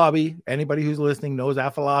 Afalabi, anybody who's listening knows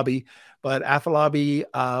Afalabi, but Afalabi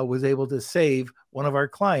was able to save one of our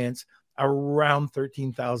clients around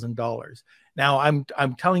 $13,000. Now,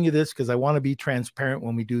 I'm telling you this because I want to be transparent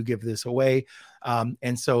when we do give this away.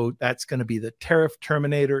 And so that's going to be the Tariff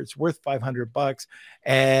Terminator. It's worth $500.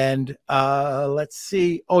 And let's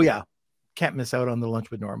see. Oh, yeah. Can't miss out on the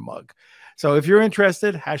Lunch with Norm mug. So if you're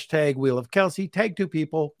interested, hashtag Wheel of Kelsey, tag 2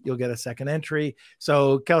 people, you'll get a second entry.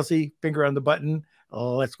 So Kelsey, finger on the button.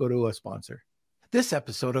 Let's go to a sponsor. This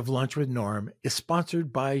episode of Lunch with Norm is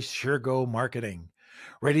sponsored by SureGo Marketing.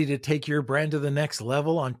 Ready to take your brand to the next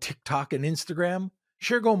level on TikTok and Instagram?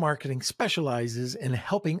 SureGo Marketing specializes in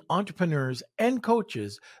helping entrepreneurs and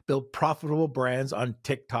coaches build profitable brands on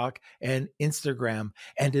TikTok and Instagram,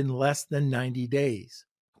 and in less than 90 days.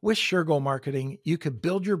 With SureGo Marketing, you could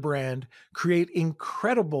build your brand, create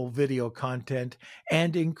incredible video content,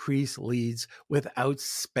 and increase leads without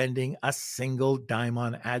spending a single dime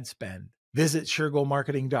on ad spend. Visit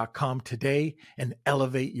SureGoMarketing.com today and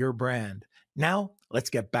elevate your brand. Now, let's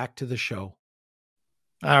get back to the show.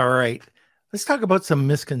 All right. Let's talk about some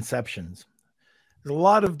misconceptions. There's a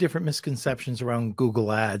lot of different misconceptions around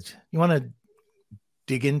Google Ads. You want to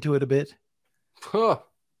dig into it a bit? Huh.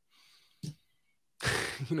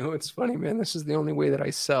 You know, it's funny, man. This is the only way that I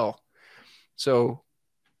sell. So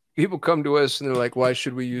people come to us and they're like, why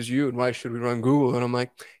should we use you? And why should we run Google? And I'm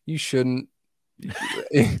like, you shouldn't.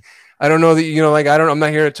 I don't know that, you know, like, I'm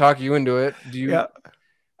not here to talk you into it. Do you?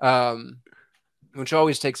 Yeah. Which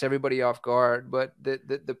always takes everybody off guard. But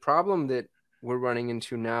the problem that we're running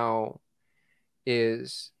into now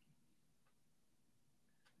is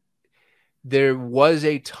there was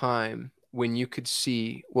a time when you could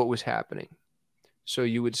see what was happening. So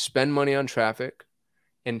you would spend money on traffic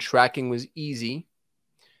and tracking was easy.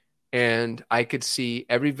 And I could see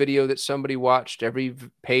every video that somebody watched, every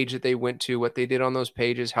page that they went to, what they did on those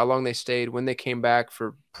pages, how long they stayed, when they came back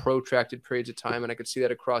for protracted periods of time. And I could see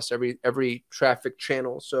that across every traffic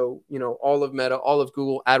channel. So, you know, all of Meta, all of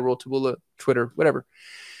Google, AdWorld, Taboola, Twitter, whatever.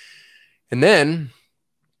 And then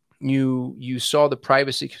you saw the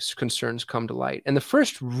privacy concerns come to light. And the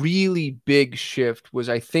first really big shift was,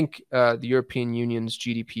 I think, the European Union's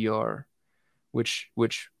GDPR, which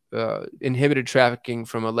inhibited trafficking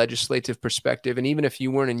from a legislative perspective. And even if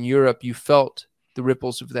you weren't in Europe, you felt the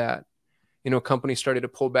ripples of that. You know, companies started to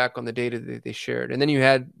pull back on the data that they shared. And then you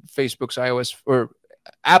had Facebook's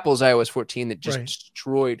Apple's iOS 14 that just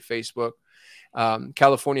destroyed Facebook.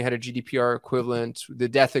 California had a GDPR equivalent, the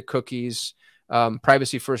death of cookies,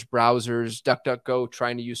 privacy first browsers, DuckDuckGo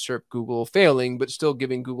trying to usurp Google, failing, but still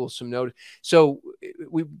giving Google some notice. So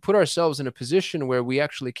we put ourselves in a position where we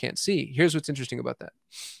actually can't see. Here's what's interesting about that.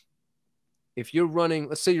 If you're running,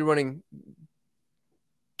 let's say you're running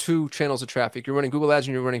 2 channels of traffic, you're running Google ads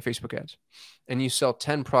and you're running Facebook ads, and you sell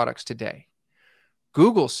 10 products today.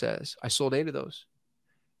 Google says, I sold 8 of those.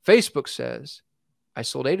 Facebook says, I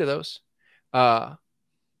sold 8 of those. And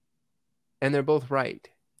they're both right.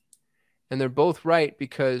 And they're both right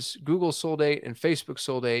because Google sold 8 and Facebook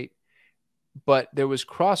sold 8, but there was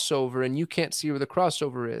crossover and you can't see where the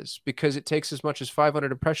crossover is because it takes as much as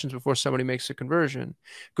 500 impressions before somebody makes a conversion.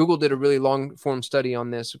 Google did a really long form study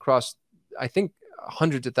on this across, I think,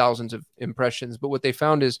 hundreds of thousands of impressions. But what they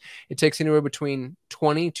found is it takes anywhere between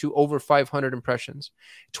 20 to over 500 impressions,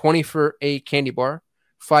 20 for a candy bar,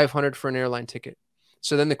 500 for an airline ticket.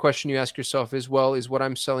 So then the question you ask yourself is, well, is what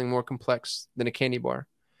I'm selling more complex than a candy bar?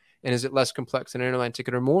 And is it less complex than an airline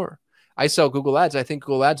ticket or more? I sell Google Ads. I think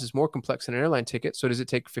Google Ads is more complex than an airline ticket. So does it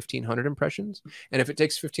take 1,500 impressions? And if it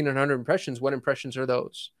takes 1,500 impressions, what impressions are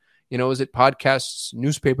those? Is it podcasts,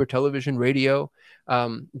 newspaper, television, radio,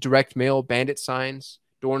 direct mail, bandit signs,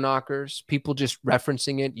 door knockers, people just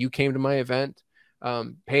referencing it? You came to my event.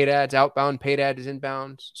 Paid ads, outbound, paid ads,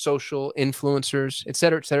 inbound, social, influencers, et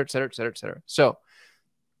cetera, et cetera, et cetera, et cetera, et cetera. So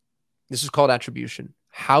this is called attribution.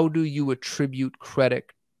 How do you attribute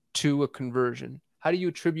credit to a conversion? How do you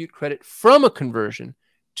attribute credit from a conversion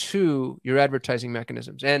to your advertising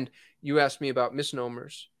mechanisms? And you asked me about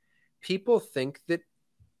misnomers. People think that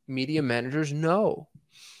media managers know.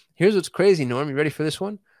 Here's what's crazy, Norm. You ready for this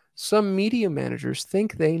one? Some media managers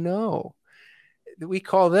think they know. We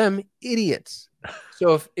call them idiots.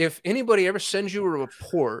 So if anybody ever sends you a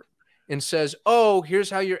report and says, oh, here's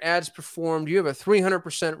how your ads performed, you have a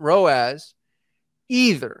 300% ROAS,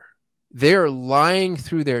 either they're lying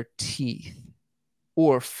through their teeth,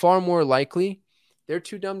 or far more likely, they're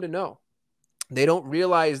too dumb to know. They don't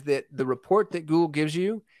realize that the report that Google gives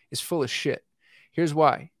you is full of shit. Here's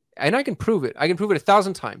why. And I can prove it. I can prove it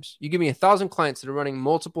 1,000 times. You give me 1,000 clients that are running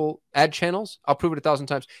multiple ad channels, I'll prove it 1,000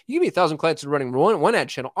 times. You give me 1,000 clients that are running one ad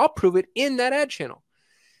channel, I'll prove it in that ad channel.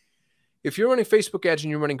 If you're running Facebook ads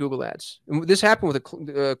and you're running Google ads, and this happened with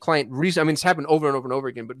a client recently, I mean, it's happened over and over and over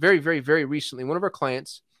again, but very, very, very recently, one of our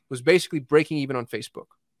clients was basically breaking even on Facebook.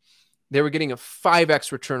 They were getting a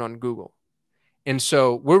 5x return on Google. And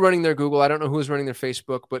so we're running their Google. I don't know who was running their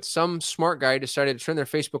Facebook, but some smart guy decided to turn their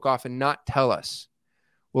Facebook off and not tell us.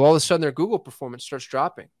 Well, all of a sudden their Google performance starts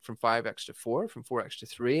dropping from 5x to 4, from 4x to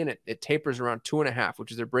 3, and it tapers around 2.5,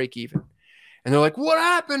 which is their break even. And they're like, what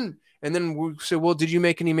happened? And then we say, well, did you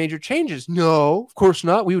make any major changes? No, of course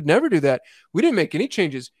not. We would never do that. We didn't make any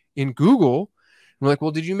changes in Google. And we're like,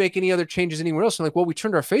 well, did you make any other changes anywhere else? And like, well, we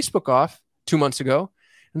turned our Facebook off 2 months ago.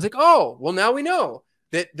 And it's like, oh, well, now we know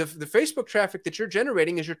that the Facebook traffic that you're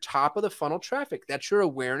generating is your top of the funnel traffic. That's your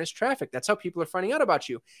awareness traffic. That's how people are finding out about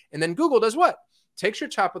you. And then Google does what? Takes your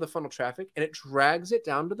top of the funnel traffic and it drags it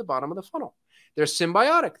down to the bottom of the funnel. They're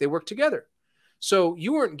symbiotic. They work together. So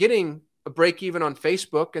you weren't getting a break even on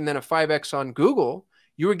Facebook and then a 5x on Google.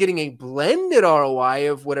 You were getting a blended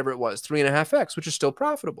ROI of whatever it was, 3.5x, which is still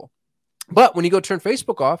profitable. But when you go turn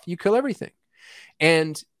Facebook off, you kill everything.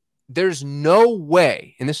 And there's no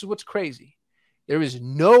way, and this is what's crazy, there is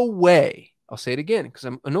no way, I'll say it again because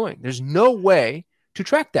I'm annoying, there's no way to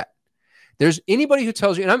track that. There's anybody who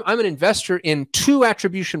tells you, and I'm an investor in 2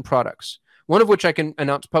 attribution products, one of which I can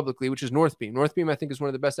announce publicly, which is Northbeam. Northbeam, I think, is one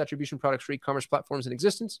of the best attribution products for e-commerce platforms in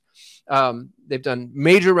existence. They've done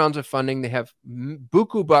major rounds of funding. They have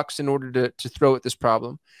buku bucks in order to throw at this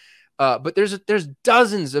problem. But there's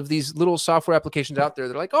dozens of these little software applications out there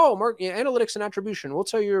that are like, oh, analytics and attribution. We'll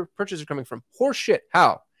tell you your purchases are coming from. Horse shit.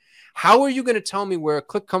 How? How are you going to tell me where a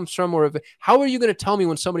click comes from? How are you going to tell me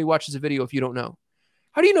when somebody watches a video if you don't know?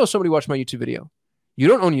 How do you know somebody watched my YouTube video? You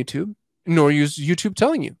don't own YouTube, nor use YouTube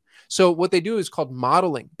telling you. So what they do is called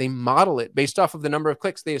modeling. They model it based off of the number of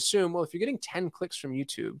clicks. They assume, well, if you're getting 10 clicks from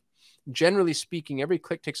YouTube, generally speaking, every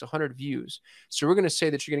click takes 100 views. So we're going to say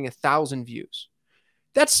that you're getting 1,000 views.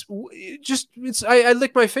 That's just, I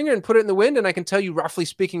lick my finger and put it in the wind and I can tell you roughly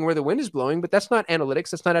speaking where the wind is blowing, but that's not analytics.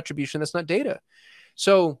 That's not attribution. That's not data.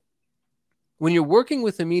 So when you're working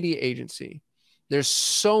with a media agency, there's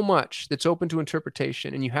so much that's open to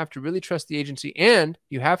interpretation and you have to really trust the agency and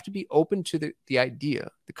you have to be open to the idea,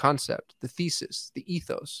 the concept, the thesis, the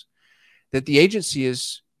ethos that the agency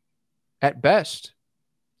is at best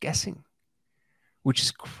guessing, which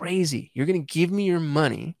is crazy. You're going to give me your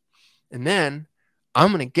money and then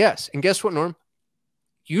I'm going to guess. And guess what, Norm?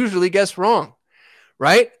 Usually guess wrong,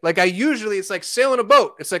 right? Like it's like sailing a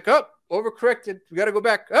boat. It's like, oh, overcorrected. We got to go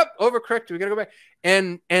back. Oh, overcorrected. We got to go back.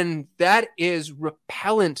 And that is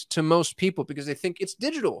repellent to most people because they think it's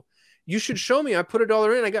digital. You should show me. I put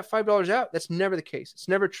 $1 in. I got $5 out. That's never the case. It's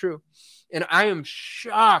never true. And I am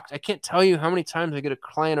shocked. I can't tell you how many times I get a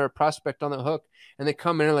client or a prospect on the hook and they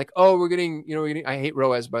come in and like, oh, we're getting, I hate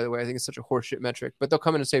ROAS, by the way. I think it's such a horseshit metric, but they'll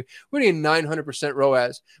come in and say, we're getting 900%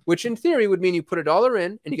 ROAS, which in theory would mean you put $1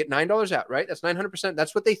 in and you get $9 out, right? That's 900%.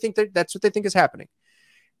 That's what they think is happening.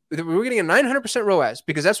 We're getting a 900% ROAS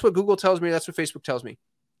because that's what Google tells me. That's what Facebook tells me.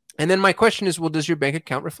 And then my question is, well, does your bank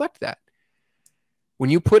account reflect that? When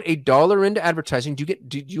you put $1 into advertising, do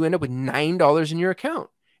you end up with $9 in your account?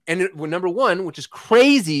 And number one, which is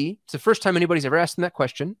crazy, it's the first time anybody's ever asked them that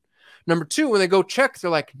question. Number two, when they go check, they're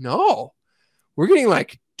like, no, we're getting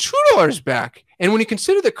like $2 back. And when you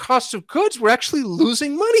consider the cost of goods, we're actually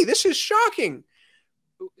losing money. This is shocking.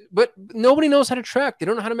 but nobody knows how to track. They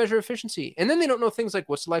don't know how to measure efficiency. And then they don't know things like,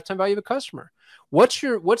 what's the lifetime value of a customer? What's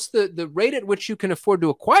the rate at which you can afford to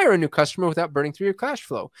acquire a new customer without burning through your cash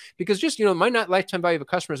flow? Because just, my lifetime value of a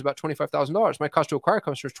customer is about $25,000. My cost to acquire a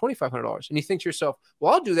customer is $2,500. And you think to yourself,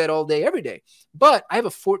 well, I'll do that all day, every day. But I have a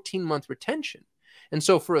 14-month retention. And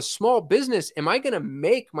so for a small business, am I going to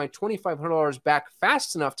make my $2,500 back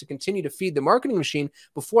fast enough to continue to feed the marketing machine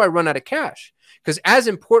before I run out of cash? Because as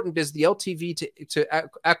important as the LTV to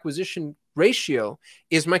acquisition ratio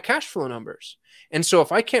is my cash flow numbers. And so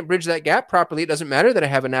if I can't bridge that gap properly, it doesn't matter that I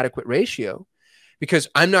have an adequate ratio, because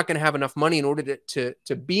I'm not going to have enough money in order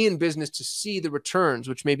to be in business to see the returns,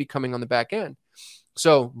 which may be coming on the back end.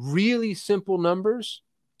 So really simple numbers.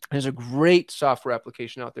 There's a great software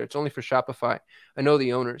application out there. It's only for Shopify. I know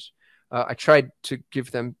the owners. I tried to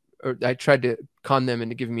con them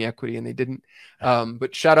into giving me equity, and they didn't.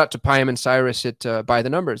 But shout out to Payam and Cyrus at Buy the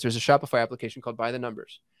Numbers. There's a Shopify application called Buy the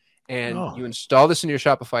Numbers. And you install this into your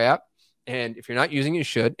Shopify app. And if you're not using it, you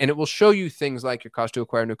should. And it will show you things like your cost to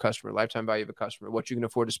acquire a new customer, lifetime value of a customer, what you can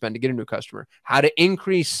afford to spend to get a new customer, how to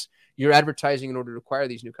increase your advertising in order to acquire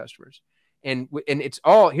these new customers. And it's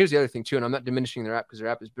all, here's the other thing too, and I'm not diminishing their app because their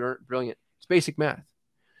app is brilliant. It's basic math.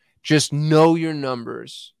 Just know your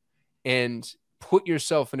numbers and put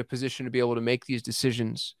yourself in a position to be able to make these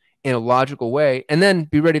decisions in a logical way, and then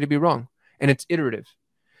be ready to be wrong. And it's iterative.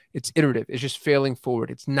 It's just failing forward.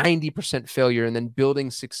 It's 90% failure and then building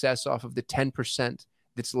success off of the 10%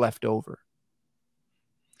 that's left over.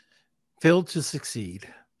 Fail to succeed.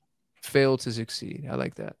 Fail to succeed. I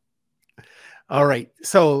like that. All right.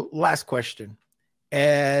 So last question.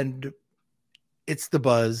 And it's the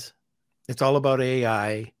buzz. It's all about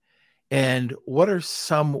AI. And what are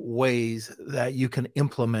some ways that you can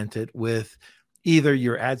implement it with either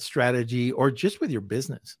your ad strategy or just with your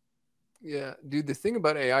business? Yeah, dude, the thing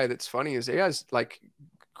about AI that's funny is AI's like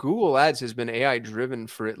Google Ads has been AI driven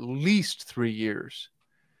for at least 3 years.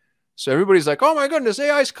 So everybody's like, oh my goodness,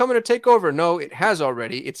 AI is coming to take over. No, it has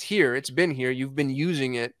already. It's here. It's been here. You've been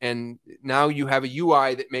using it. And now you have a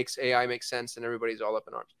UI that makes AI make sense, and everybody's all up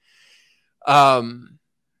in arms.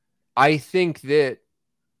 I think that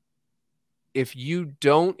if you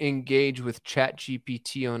don't engage with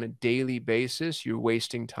ChatGPT on a daily basis, you're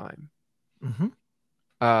wasting time.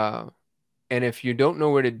 Mm-hmm. And if you don't know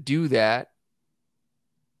where to do that,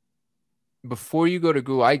 before you go to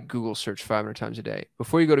Google, I Google search 500 times a day.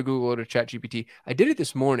 Before you go to Google or to ChatGPT, I did it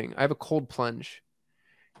this morning. I have a cold plunge,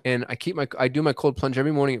 and I do my cold plunge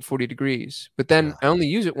every morning at 40 degrees. But then I only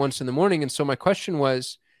use it once in the morning. And so my question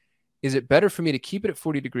was, is it better for me to keep it at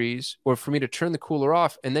 40 degrees or for me to turn the cooler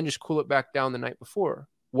off and then just cool it back down the night before?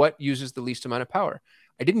 What uses the least amount of power?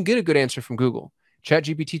 I didn't get a good answer from Google.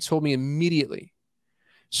 ChatGPT told me immediately.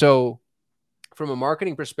 So from a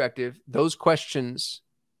marketing perspective, those questions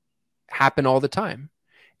happen all the time.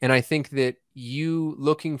 And I think that you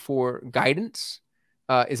looking for guidance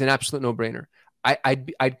is an absolute no-brainer.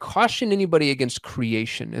 I'd caution anybody against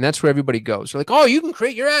creation, and that's where everybody goes. They're like, oh, you can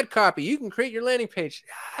create your ad copy. You can create your landing page.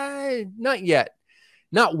 Not yet.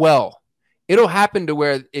 Not well. It'll happen to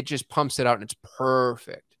where it just pumps it out and it's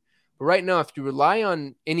perfect. But right now, if you rely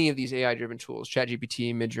on any of these AI-driven tools,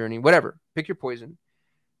 ChatGPT, Midjourney, whatever, pick your poison.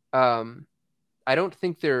 I don't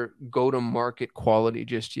think they're go-to-market quality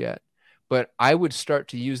just yet, but I would start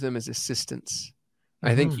to use them as assistants.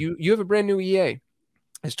 I think you have a brand new EA.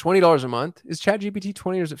 It's $20 a month. Is ChatGPT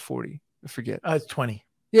 20 or is it 40? I forget. It's 20.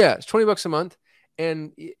 Yeah, it's $20 a month,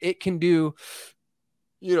 and it can do,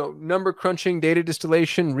 number crunching, data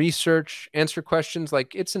distillation, research, answer questions.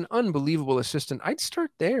 Like, it's an unbelievable assistant. I'd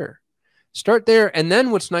start there. And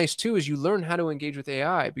then what's nice too is you learn how to engage with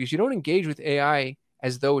AI, because you don't engage with AI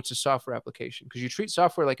as though it's a software application, because you treat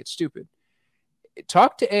software like it's stupid.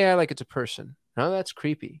 Talk to AI like it's a person. Now that's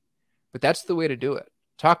creepy, but that's the way to do it.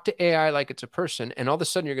 Talk to AI like it's a person, and all of a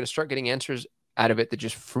sudden you're going to start getting answers out of it that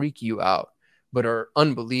just freak you out, but are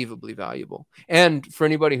unbelievably valuable. And for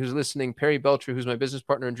anybody who's listening, Perry Belcher, who's my business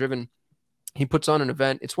partner in Driven, he puts on an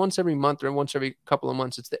event. It's once every month or once every couple of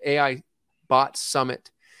months. It's the AI Bot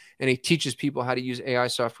Summit, and he teaches people how to use AI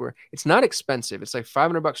software. It's not expensive. It's like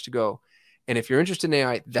 $500 to go. And if you're interested in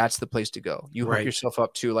AI, that's the place to go. You hook yourself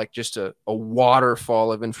up to like just a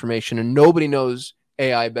waterfall of information, and nobody knows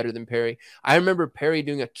AI better than Perry. I remember Perry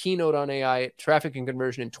doing a keynote on AI at Traffic and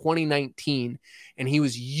Conversion in 2019, and he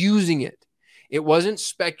was using it. It wasn't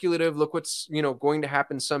speculative. Look what's going to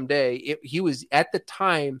happen someday. He was at the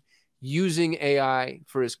time using AI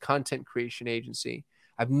for his content creation agency.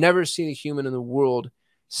 I've never seen a human in the world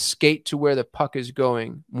skate to where the puck is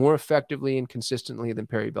going more effectively and consistently than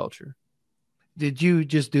Perry Belcher. Did you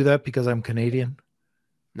just do that because I'm Canadian?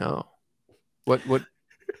 No. What?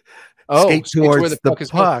 skate skate to where towards the the puck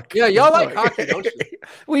is going. puck. Yeah, y'all like hockey, don't you?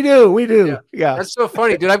 We do. Yeah. Yeah. That's so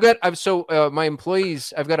funny, dude. My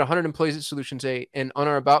employees, I've got 100 employees at Solutions 8, and on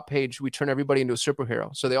our about page, we turn everybody into a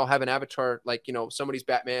superhero. So they all have an avatar, like, somebody's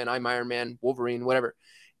Batman, I'm Iron Man, Wolverine, whatever.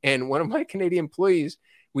 And one of my Canadian employees,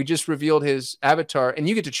 we just revealed his avatar, and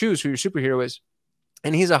you get to choose who your superhero is.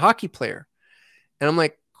 And he's a hockey player. And I'm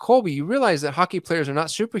like, Colby, you realize that hockey players are not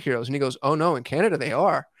superheroes? And he goes, oh no, in Canada they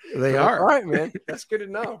are. They I'm are. like, all right, man. That's good to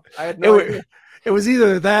know. I had no idea. It was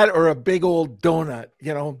either that or a big old donut,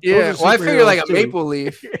 Yeah. Well, I figure like a maple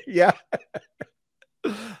leaf. Yeah.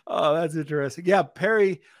 Oh, that's interesting. Yeah,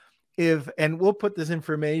 Perry, and we'll put this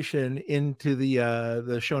information into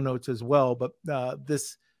the show notes as well. But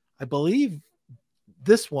I believe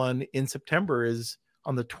this one in September is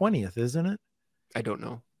on the 20th, isn't it? I don't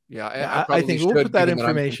know. Yeah, I think we'll put that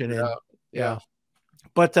information in. Yeah.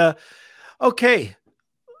 But okay.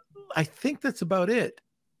 I think that's about it.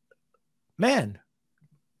 Man,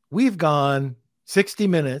 we've gone 60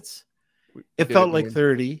 minutes. It felt like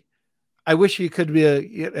 30. I wish you could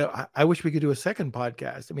I wish we could do a second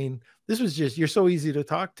podcast. I mean, this was you're so easy to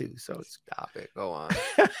talk to. So stop it. Go on.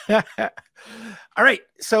 All right.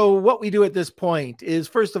 So what we do at this point is,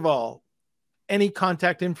 first of all, any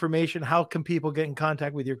contact information, how can people get in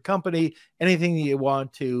contact with your company? Anything that you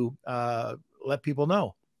want to let people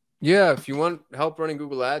know? Yeah, if you want help running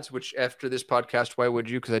Google Ads, which after this podcast, why would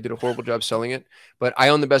you? Because I did a horrible job selling it. But I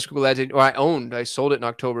own the best Google Ads. I sold it in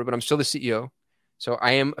October, but I'm still the CEO. So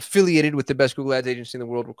I am affiliated with the best Google Ads agency in the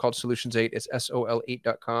world. We're called Solutions 8. It's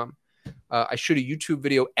sol8.com. I shoot a YouTube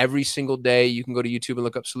video every single day. You can go to YouTube and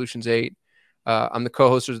look up Solutions 8. I'm the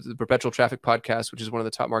co-host of the Perpetual Traffic podcast, which is one of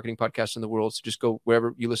the top marketing podcasts in the world. So just go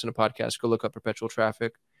wherever you listen to podcasts, go look up Perpetual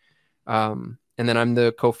Traffic. And then I'm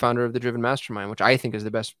the co-founder of the Driven Mastermind, which I think is the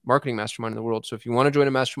best marketing mastermind in the world. So if you want to join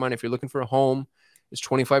a mastermind, if you're looking for a home, it's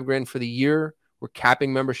 $25,000 for the year. We're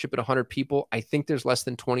capping membership at 100 people. I think there's less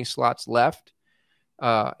than 20 slots left.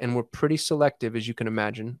 And we're pretty selective, as you can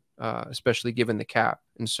imagine, especially given the cap.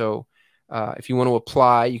 And so if you want to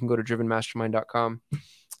apply, you can go to drivenmastermind.com.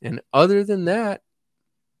 And other than that,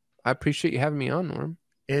 I appreciate you having me on, Norm.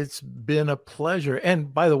 It's been a pleasure.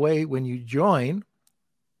 And by the way, when you join,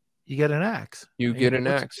 you get an axe. You get an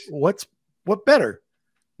axe. What better?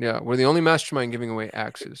 Yeah, we're the only mastermind giving away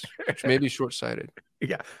axes, which may be short-sighted.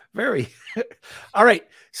 Yeah, very. All right.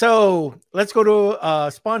 So let's go to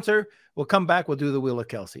a sponsor. We'll come back. We'll do the Wheel of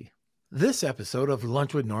Kelsey. This episode of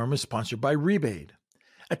Lunch with Norm is sponsored by Rebate.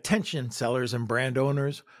 Attention sellers and brand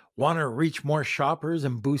owners, want to reach more shoppers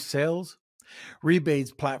and boost sales?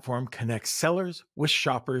 Rebate's platform connects sellers with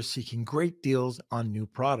shoppers seeking great deals on new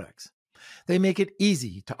products. They make it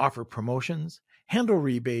easy to offer promotions, handle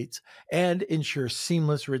rebates, and ensure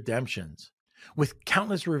seamless redemptions. With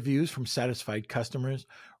countless reviews from satisfied customers,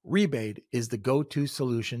 Rebate is the go-to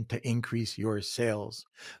solution to increase your sales.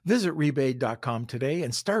 Visit rebate.com today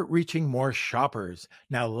and start reaching more shoppers.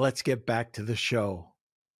 Now let's get back to the show.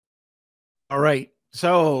 All right,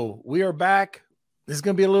 so we are back. This is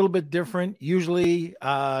going to be a little bit different. Usually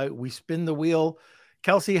we spin the wheel.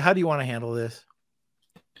 Kelsey, how do you want to handle this?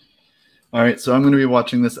 All right, so I'm going to be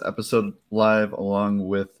watching this episode live along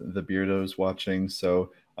with the Beardos watching.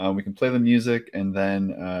 So we can play the music and then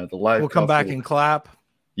the live. We'll come back and clap.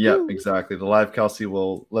 Yeah, exactly. The live Kelsey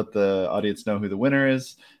will let the audience know who the winner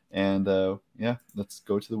is. And yeah, let's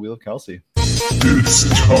go to the Wheel of Kelsey. It's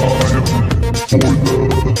time for the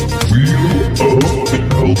Wheel of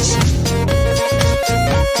Kelsey.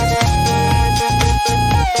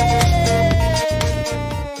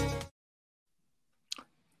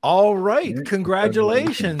 All right,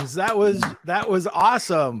 congratulations. That was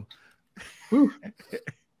awesome.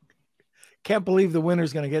 Can't believe the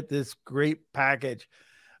winner's going to get this great package.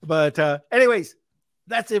 But anyways,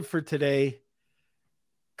 that's it for today.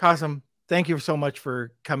 Kasim, thank you so much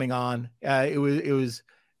for coming on. It was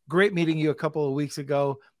great meeting you a couple of weeks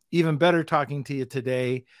ago. Even better talking to you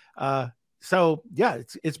today. So yeah,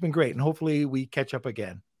 it's been great, and hopefully we catch up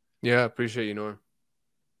again. Yeah, appreciate you, Norm.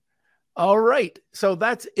 All right, so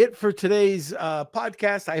that's it for today's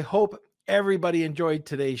podcast. I hope everybody enjoyed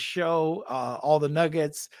today's show, all the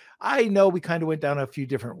nuggets. I know we kind of went down a few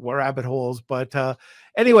different rabbit holes, but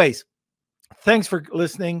anyways, thanks for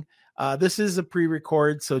listening. This is a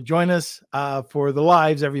pre-record, so join us for the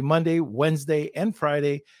lives every Monday, Wednesday, and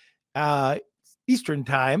Friday, Eastern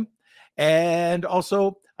time. And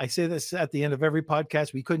also, I say this at the end of every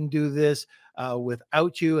podcast, we couldn't do this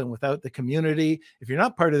without you and without the community. If you're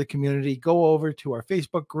not part of the community, go over to our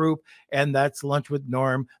Facebook group, and that's Lunch with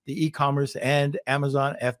Norm, the e-commerce and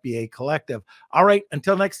Amazon FBA collective. All right,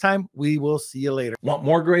 until next time, we will see you later. Want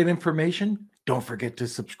more great information? don't forget to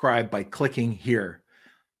subscribe by clicking here.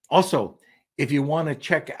 Also, if you want to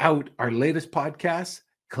check out our latest podcasts,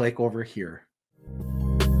 click over here.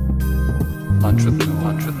 Lunch with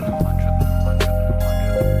the